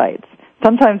biker sites.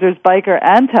 Sometimes there's biker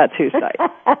and tattoo sites.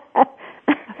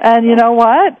 And you know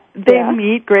what? They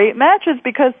meet great matches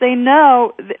because they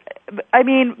know,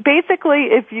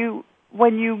 basically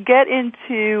when you get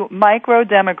into micro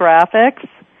demographics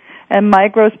and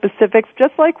micro specifics,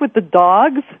 just like with the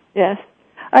dogs. Yes.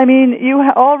 You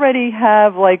already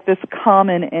have like this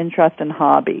common interest and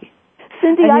hobby.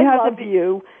 Cindy, I love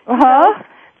you. Huh?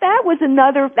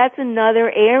 That's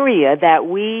another area that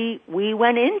we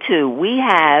went into. We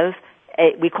have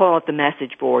we call it the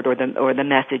message board or the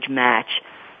message match.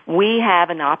 We have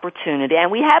an opportunity,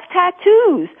 and we have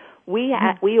tattoos. We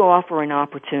offer an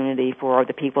opportunity for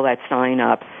the people that sign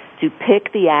up to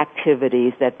pick the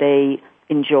activities that they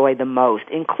enjoy the most,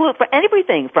 include for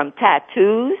everything from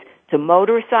tattoos to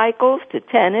motorcycles to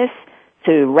tennis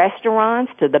to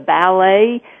restaurants to the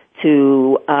ballet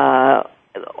to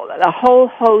a whole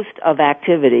host of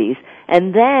activities.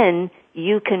 And then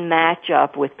you can match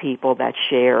up with people that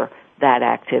share that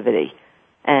activity.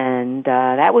 And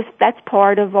that's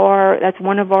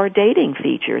one of our dating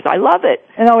features. I love it.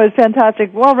 And that was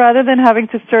fantastic. Well, rather than having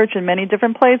to search in many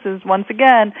different places, once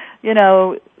again,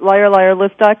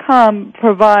 liarliarlist.com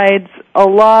provides a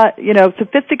lot,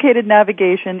 sophisticated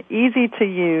navigation, easy to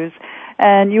use,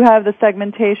 and you have the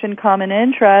segmentation common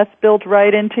interest built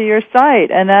right into your site,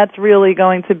 and that's really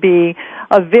going to be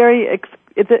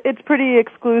it's pretty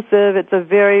exclusive. It's a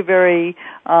very, very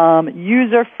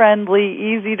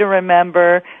user-friendly, easy to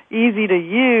remember, easy to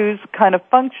use kind of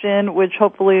function, which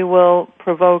hopefully will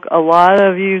provoke a lot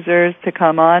of users to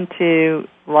come on to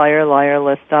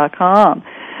liarliarlist.com.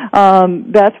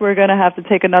 Beth, we're going to have to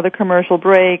take another commercial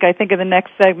break. I think in the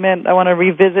next segment I want to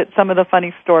revisit some of the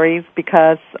funny stories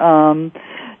because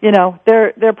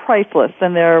they're priceless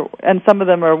and some of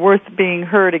them are worth being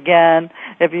heard again.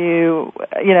 If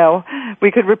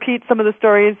we could repeat some of the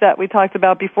stories that we talked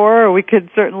about before, or we could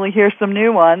certainly hear some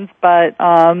new ones. But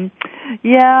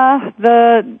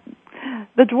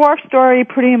the dwarf story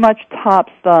pretty much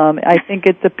tops them. I think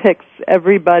it depicts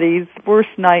everybody's worst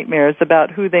nightmares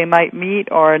about who they might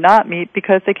meet or not meet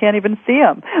because they can't even see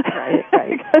them.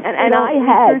 Right. and I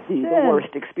had the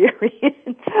worst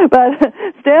experience. But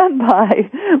stand by.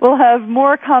 We'll have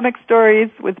more comic stories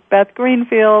with Beth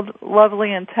Greenfield,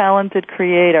 lovely and talented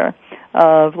creator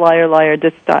of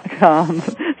liarliardisc.com.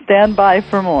 Stand by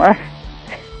for more.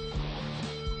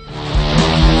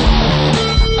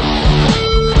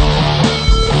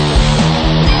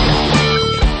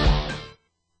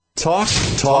 Talk.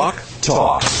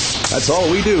 That's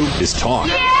all we do is talk.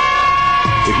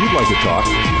 If you'd like to talk,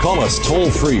 call us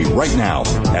toll-free right now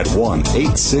at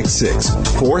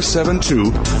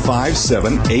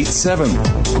 1-866-472-5787.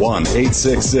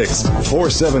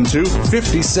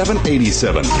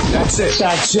 1-866-472-5787. That's it.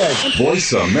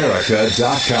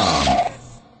 VoiceAmerica.com.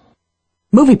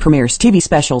 Movie premieres, TV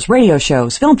specials, radio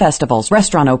shows, film festivals,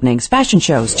 restaurant openings, fashion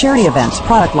shows, charity events,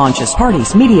 product launches,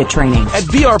 parties, media training. At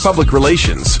VR Public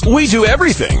Relations, we do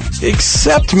everything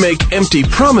except make empty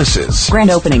promises. Grand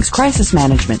openings, crisis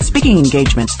management, speaking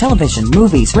engagements, television,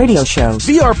 movies, radio shows.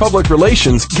 VR Public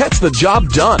Relations gets the job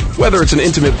done, whether it's an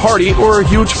intimate party or a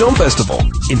huge film festival.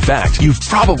 In fact, you've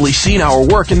probably seen our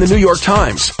work in the New York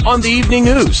Times, on the evening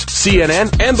news,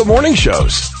 CNN, and the morning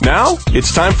shows. Now,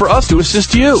 it's time for us to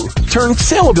assist you. Turn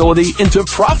saleability into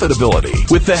profitability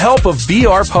with the help of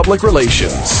VR Public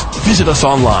Relations. Visit us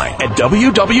online at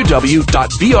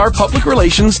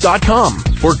www.vrpublicrelations.com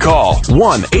or call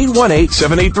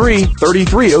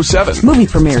 1-818-783-3307. Movie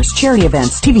premieres, charity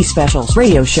events, TV specials,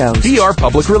 radio shows. VR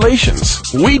Public Relations.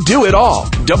 We do it all.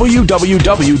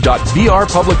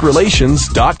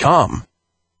 www.vrpublicrelations.com.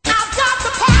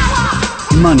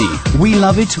 Money. We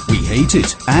love it, we hate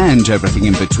it, and everything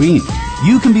in between.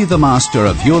 You can be the master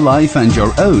of your life and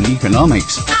your own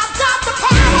economics.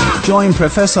 Join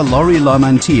Professor Laurie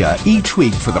Lamantia each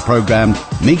week for the program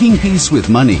Making Peace with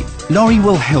Money. Laurie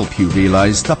will help you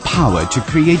realize the power to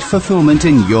create fulfillment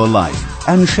in your life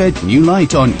and shed new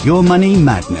light on your money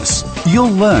madness.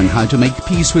 You'll learn how to make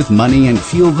peace with money and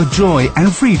feel the joy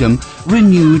and freedom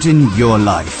renewed in your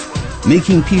life.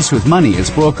 Making Peace with Money is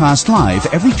broadcast live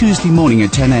every Tuesday morning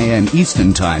at 10 a.m.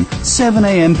 Eastern Time, 7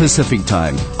 a.m. Pacific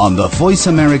Time on the Voice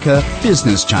America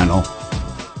Business Channel.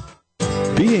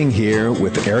 Being Here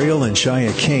with Ariel and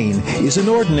Shia Kane is an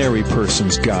ordinary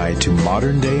person's guide to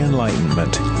modern-day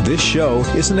enlightenment. This show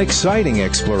is an exciting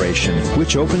exploration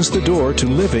which opens the door to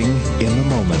living in the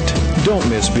moment. Don't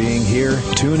miss Being Here.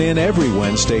 Tune in every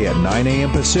Wednesday at 9 a.m.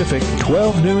 Pacific,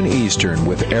 12 noon Eastern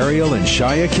with Ariel and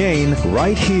Shia Kane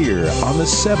right here on the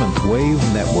Seventh Wave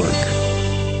Network.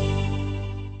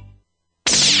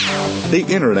 The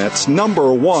Internet's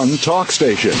 #1 talk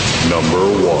station.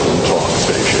 #1 talk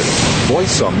station.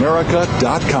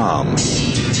 VoiceAmerica.com.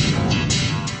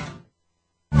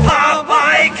 Pop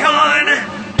icon.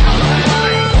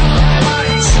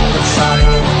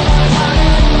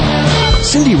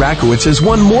 Cindy Rakowitz has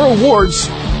won more awards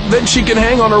than she can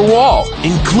hang on her wall,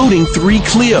 including 3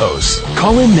 Clios.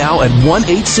 Call in now at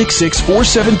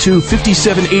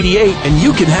 1-866-472-5788 and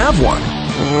you can have one.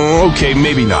 Okay,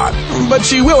 maybe not, but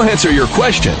she will answer your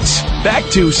questions. Back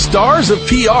to Stars of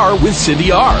PR with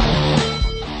Cindy R.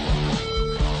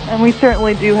 And we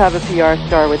certainly do have a PR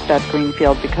star with Beth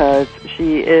Greenfield because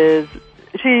she has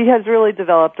really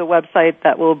developed a website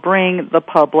that will bring the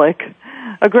public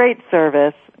a great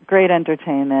service, great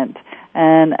entertainment.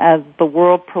 And as the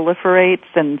world proliferates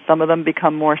and some of them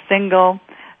become more single,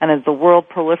 and as the world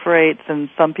proliferates and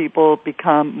some people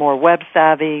become more web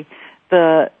savvy,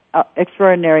 the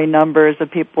extraordinary numbers of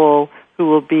people who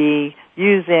will be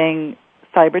using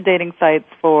cyber dating sites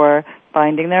for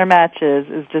finding their matches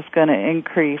is just going to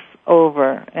increase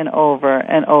over and over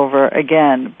and over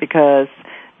again, because,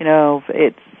 you know,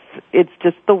 it's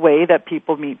just the way that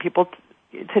people meet people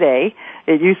today.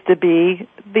 It used to be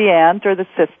the aunt or the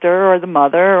sister or the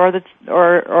mother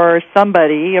or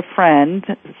somebody, a friend,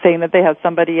 saying that they have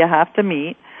somebody you have to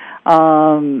meet.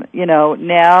 You know,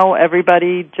 now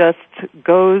everybody just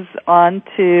goes on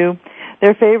to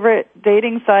their favorite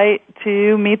dating site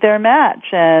to meet their match,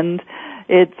 and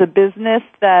it's a business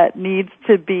that needs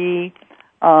to be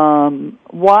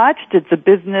watched. It's a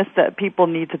business that people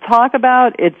need to talk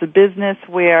about. It's a business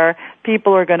where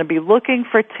people are going to be looking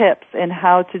for tips in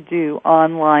how to do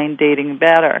online dating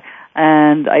better.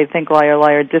 And I think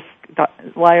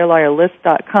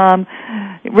liarliarlist.com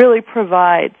really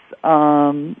provides,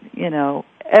 you know,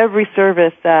 every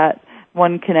service that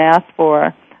one can ask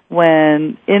for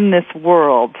when in this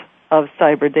world of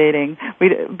cyber dating.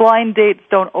 Blind dates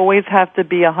don't always have to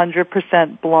be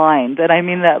 100% blind, and I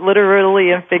mean that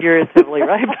literally and figuratively,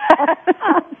 right?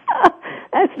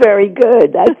 That's very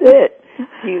good. That's it.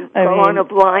 You go on a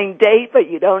blind date, but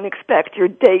you don't expect your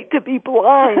date to be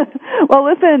blind. Well,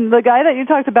 listen, the guy that you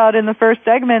talked about in the first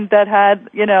segment that had,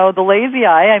 you know, the lazy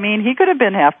eye, I mean, he could have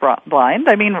been half blind.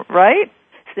 I mean, right?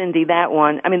 Cindy, that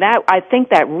one, I mean, I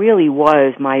think that really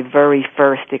was my very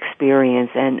first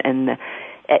experience, and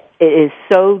it is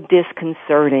so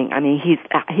disconcerting. I mean, he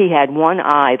had one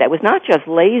eye that was not just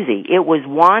lazy, it was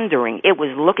wandering. It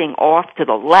was looking off to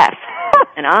the left.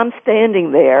 And I'm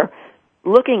standing there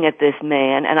looking at this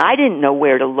man, and I didn't know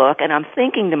where to look, and I'm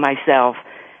thinking to myself,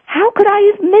 how could I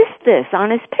have missed this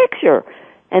on his picture?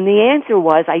 And the answer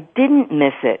was, I didn't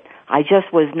miss it. I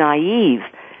just was naive.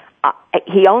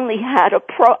 He only had a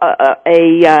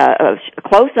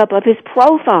close-up of his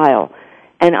profile,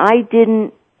 and I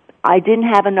didn't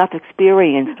have enough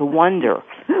experience to wonder,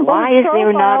 why is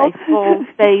there not a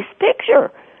full-face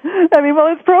picture? I mean, well,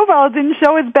 his profile didn't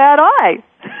show his bad eye.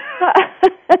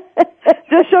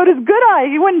 Just showed his good eye.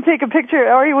 He wouldn't take a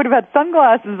picture, or he would have had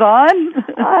sunglasses on.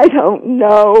 I don't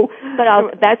know.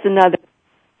 But that's another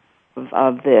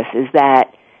of this, is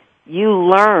that you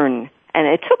learn, and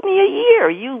it took me a year,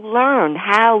 you learn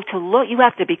how to look. You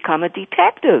have to become a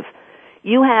detective.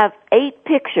 You have 8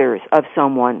 pictures of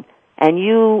someone, and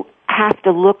you have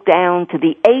to look down to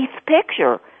the 8th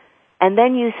picture, and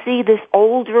then you see this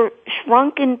older,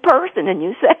 shrunken person, and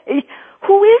you say,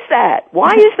 who is that?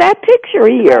 Why is that picture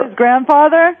here? His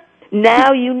grandfather?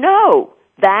 Now you know.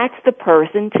 That's the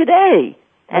person today.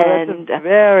 And that's a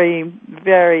very,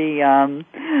 very,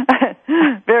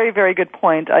 very, very good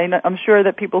point. I'm sure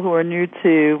that people who are new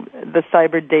to the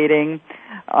cyber dating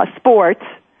sport,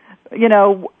 you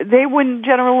know, they wouldn't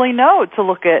generally know to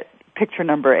look at picture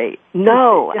number 8.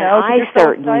 No, you know, and I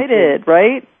certainly did,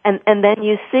 right? And then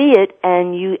you see it,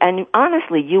 and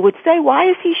honestly, you would say, why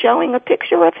is he showing a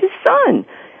picture of his son?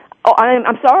 Oh,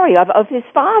 I'm sorry, of his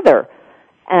father.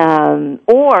 And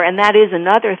that is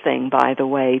another thing, by the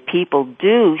way, people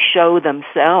do show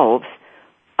themselves.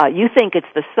 You think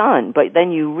it's the son, but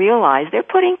then you realize they're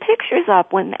putting pictures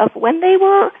up of when they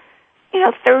were,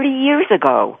 30 years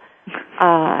ago.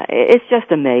 It's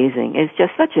just amazing. It's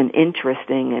just such an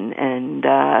interesting and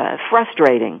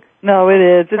frustrating. No, it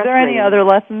is. Is there any other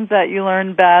lessons that you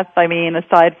learned, Beth? I mean,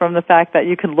 aside from the fact that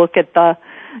you can look at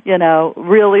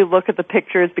really look at the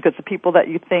pictures, because the people that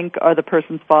you think are the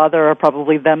person's father are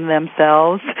probably them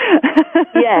themselves.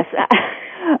 Yes.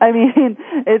 I mean,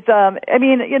 it's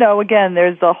again,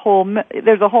 there's a whole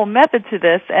method to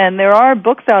this, and there are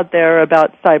books out there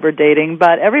about cyber dating,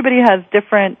 but everybody has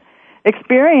different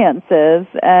experiences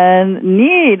and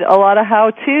need a lot of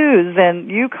how-tos,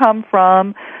 and you come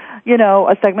from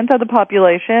a segment of the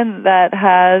population that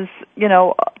has, a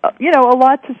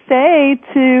lot to say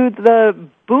to the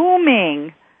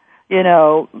booming,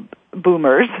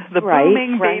 boomers, the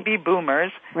booming baby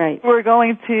boomers, who are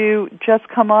going to just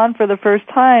come on for the first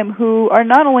time, who are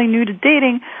not only new to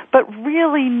dating, but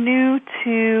really new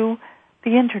to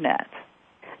the Internet.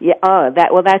 Yeah,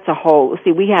 that's a whole,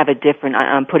 see, we have a different,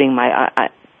 I'm putting my,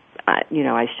 I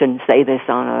shouldn't say this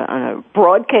on a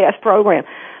broadcast program,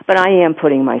 but I am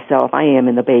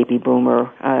in the baby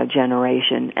boomer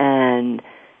generation, and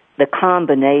the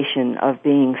combination of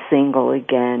being single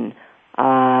again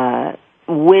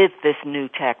with this new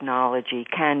technology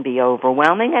can be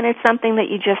overwhelming, and it's something that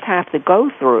you just have to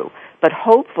go through. But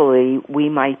hopefully we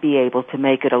might be able to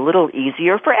make it a little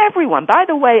easier for everyone. By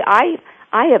the way, I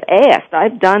have asked,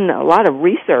 I've done a lot of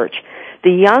research.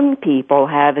 The young people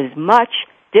have as much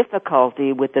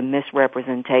difficulty with the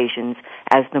misrepresentations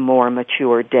as the more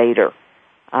mature dater.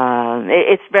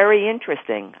 It's very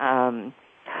interesting.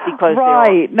 because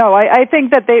right. No, I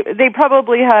think that they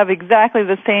probably have exactly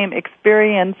the same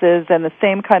experiences and the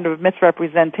same kind of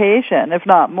misrepresentation, if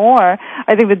not more.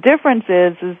 I think the difference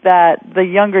is that the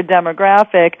younger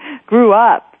demographic grew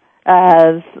up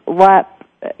as lapware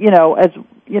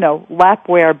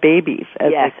babies,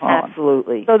 as they call them.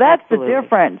 Absolutely. So that's absolutely. the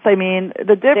difference. I mean,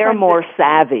 the difference. They're more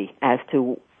savvy as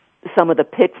to some of the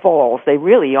pitfalls. They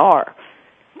really are.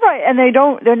 Right, and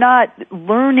they're not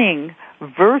learning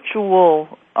virtual,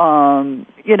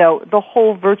 the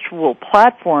whole virtual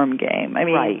platform game. I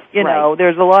mean,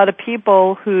 there's a lot of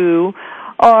people who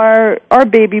are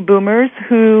baby boomers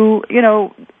who,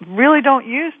 really don't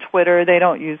use Twitter, they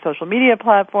don't use social media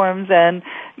platforms, and,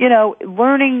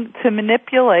 learning to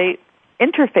manipulate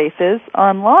interfaces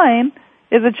online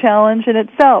is a challenge in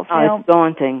itself. It's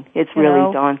daunting. It's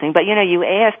really daunting. But, you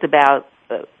asked about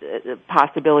the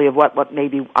possibility of what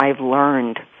maybe I've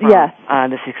learned from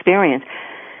this experience.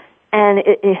 And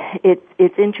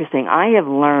it's interesting. I have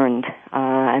learned,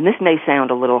 and this may sound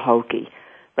a little hokey,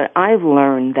 but I've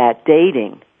learned that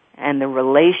dating and the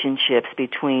relationships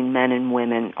between men and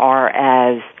women are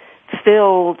as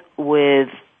filled with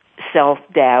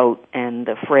self-doubt and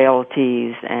the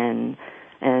frailties and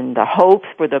the hopes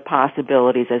for the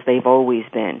possibilities as they've always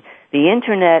been. The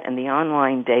Internet and the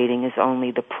online dating is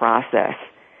only the process.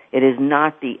 It is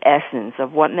not the essence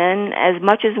of what men, as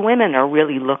much as women, are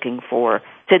really looking for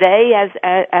today,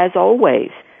 as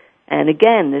always. And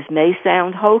again, this may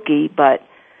sound hokey, but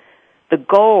the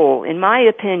goal, in my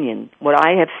opinion, what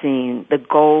I have seen, the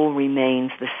goal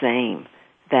remains the same,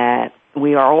 that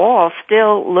we are all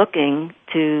still looking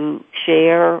to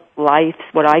share life's,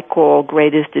 what I call,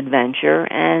 greatest adventure,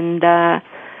 and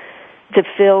to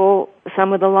fill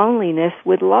some of the loneliness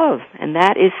with love. And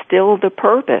that is still the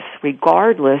purpose,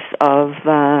 regardless of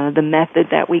the method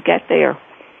that we get there.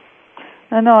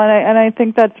 I know, and I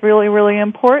think that's really, really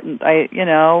important.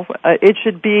 It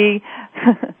should be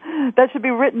that should be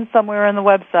written somewhere on the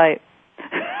website.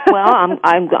 Well,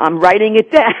 I'm writing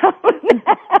it down.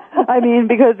 I mean,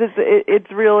 because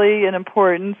it's really an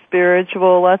important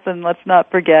spiritual lesson. Let's not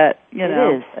forget. It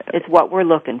is. It's what we're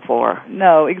looking for.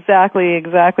 No, exactly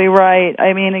right.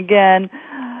 I mean, again,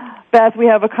 Beth, we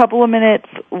have a couple of minutes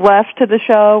left to the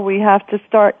show. We have to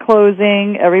start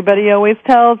closing. Everybody always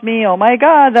tells me, oh my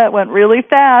God, that went really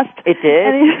fast. It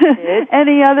did.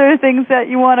 Any other things that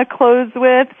you want to close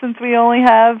with, since we only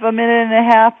have a minute and a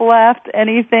half left?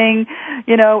 Anything,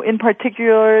 in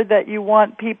particular that you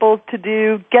want people to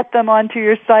do? Get them onto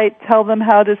your site. Tell them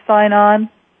how to sign on.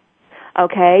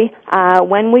 Okay.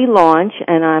 When we launch,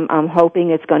 and I'm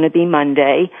hoping it's going to be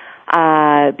Monday,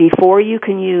 before you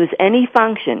can use any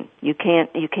function, you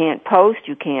can't post,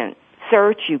 you can't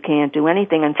search, you can't do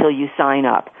anything until you sign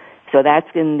up. So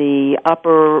that's in the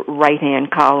upper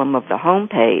right-hand column of the home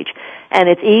page. And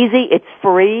it's easy, it's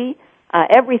free.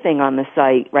 Everything on the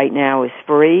site right now is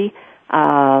free.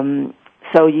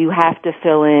 So you have to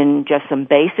fill in just some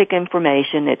basic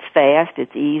information. It's fast,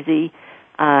 it's easy.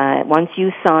 Once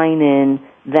you sign in,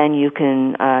 then you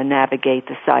can navigate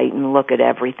the site and look at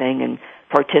everything and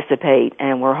participate,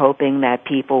 and we're hoping that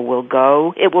people will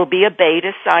go. It will be a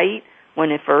beta site when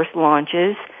it first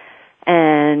launches,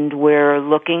 and we're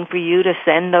looking for you to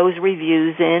send those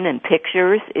reviews in and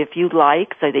pictures if you'd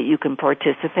like, so that you can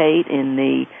participate in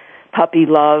the puppy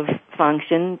love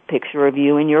function, picture of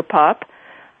you and your pup.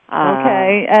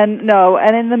 Okay, and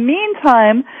in the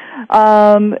meantime,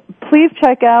 please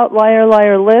check out Liar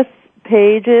Liar List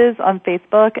pages on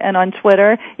Facebook and on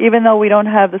Twitter. Even though we don't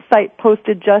have the site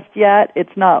posted just yet,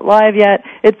 it's not live yet,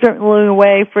 it's certainly a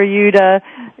way for you to,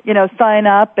 sign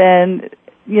up and,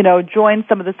 join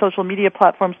some of the social media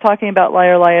platforms talking about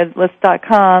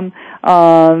liarliarlist.com,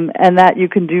 and that you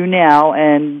can do now,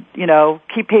 and,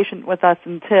 keep patient with us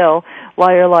until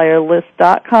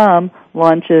liarliarlist.com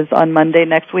launches on Monday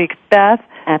next week. Beth,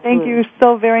 Thank you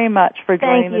so very much for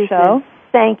joining the show. Susan.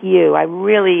 Thank you. I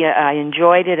really I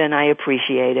enjoyed it, and I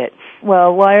appreciate it.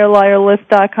 Well,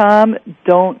 liarliarlist.com,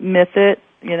 don't miss it.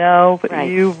 Right.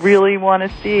 You really want to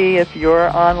see if your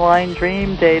online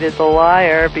dream date is a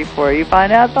liar before you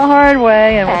find out the hard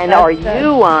way. And are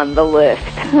you on the list?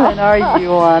 And are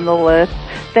you on the list?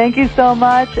 Thank you so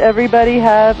much. Everybody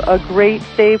have a great,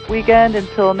 safe weekend.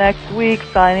 Until next week,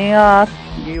 signing off.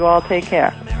 You all take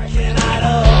care. American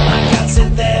Idol, I got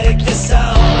synthetic so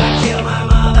I kill my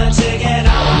mother to get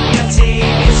on your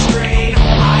TV screen.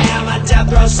 I am a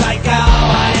death row psycho.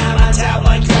 I am a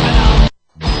tabloid criminal.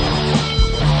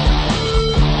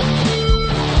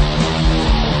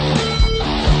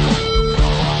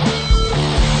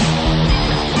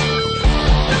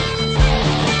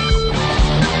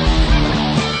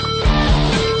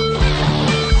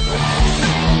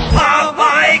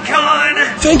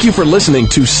 Thank you for listening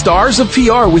to Stars of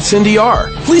PR with Cindy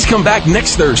R. Please come back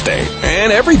next Thursday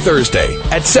and every Thursday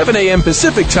at 7 a.m.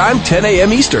 Pacific Time, 10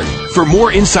 a.m. Eastern for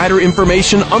more insider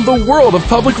information on the world of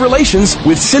public relations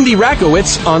with Cindy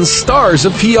Rakowitz on Stars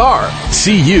of PR.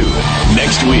 See you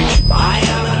next week. I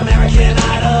am an American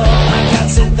Idol. I've got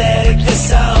synthetic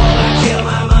disco. I kill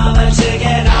my mother to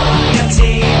get on your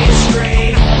TV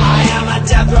screen. I am a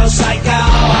death row psycho.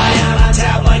 I am a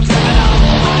tabloid criminal.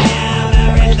 I am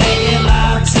everything you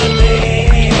love to be.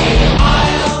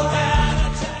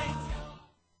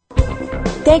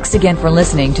 Thanks again for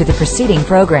listening to the preceding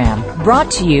program, brought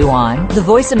to you on the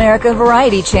Voice America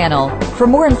Variety Channel. For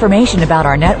more information about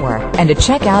our network and to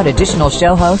check out additional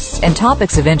show hosts and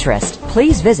topics of interest,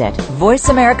 please visit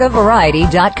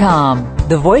voiceamericavariety.com.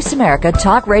 The Voice America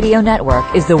Talk Radio Network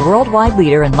is the worldwide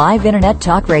leader in live Internet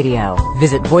talk radio.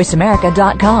 Visit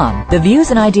voiceamerica.com. The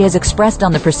views and ideas expressed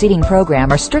on the preceding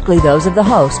program are strictly those of the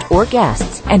host or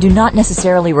guests and do not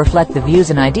necessarily reflect the views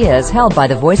and ideas held by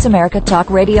the Voice America Talk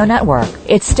Radio Network,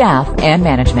 its staff, and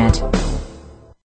management.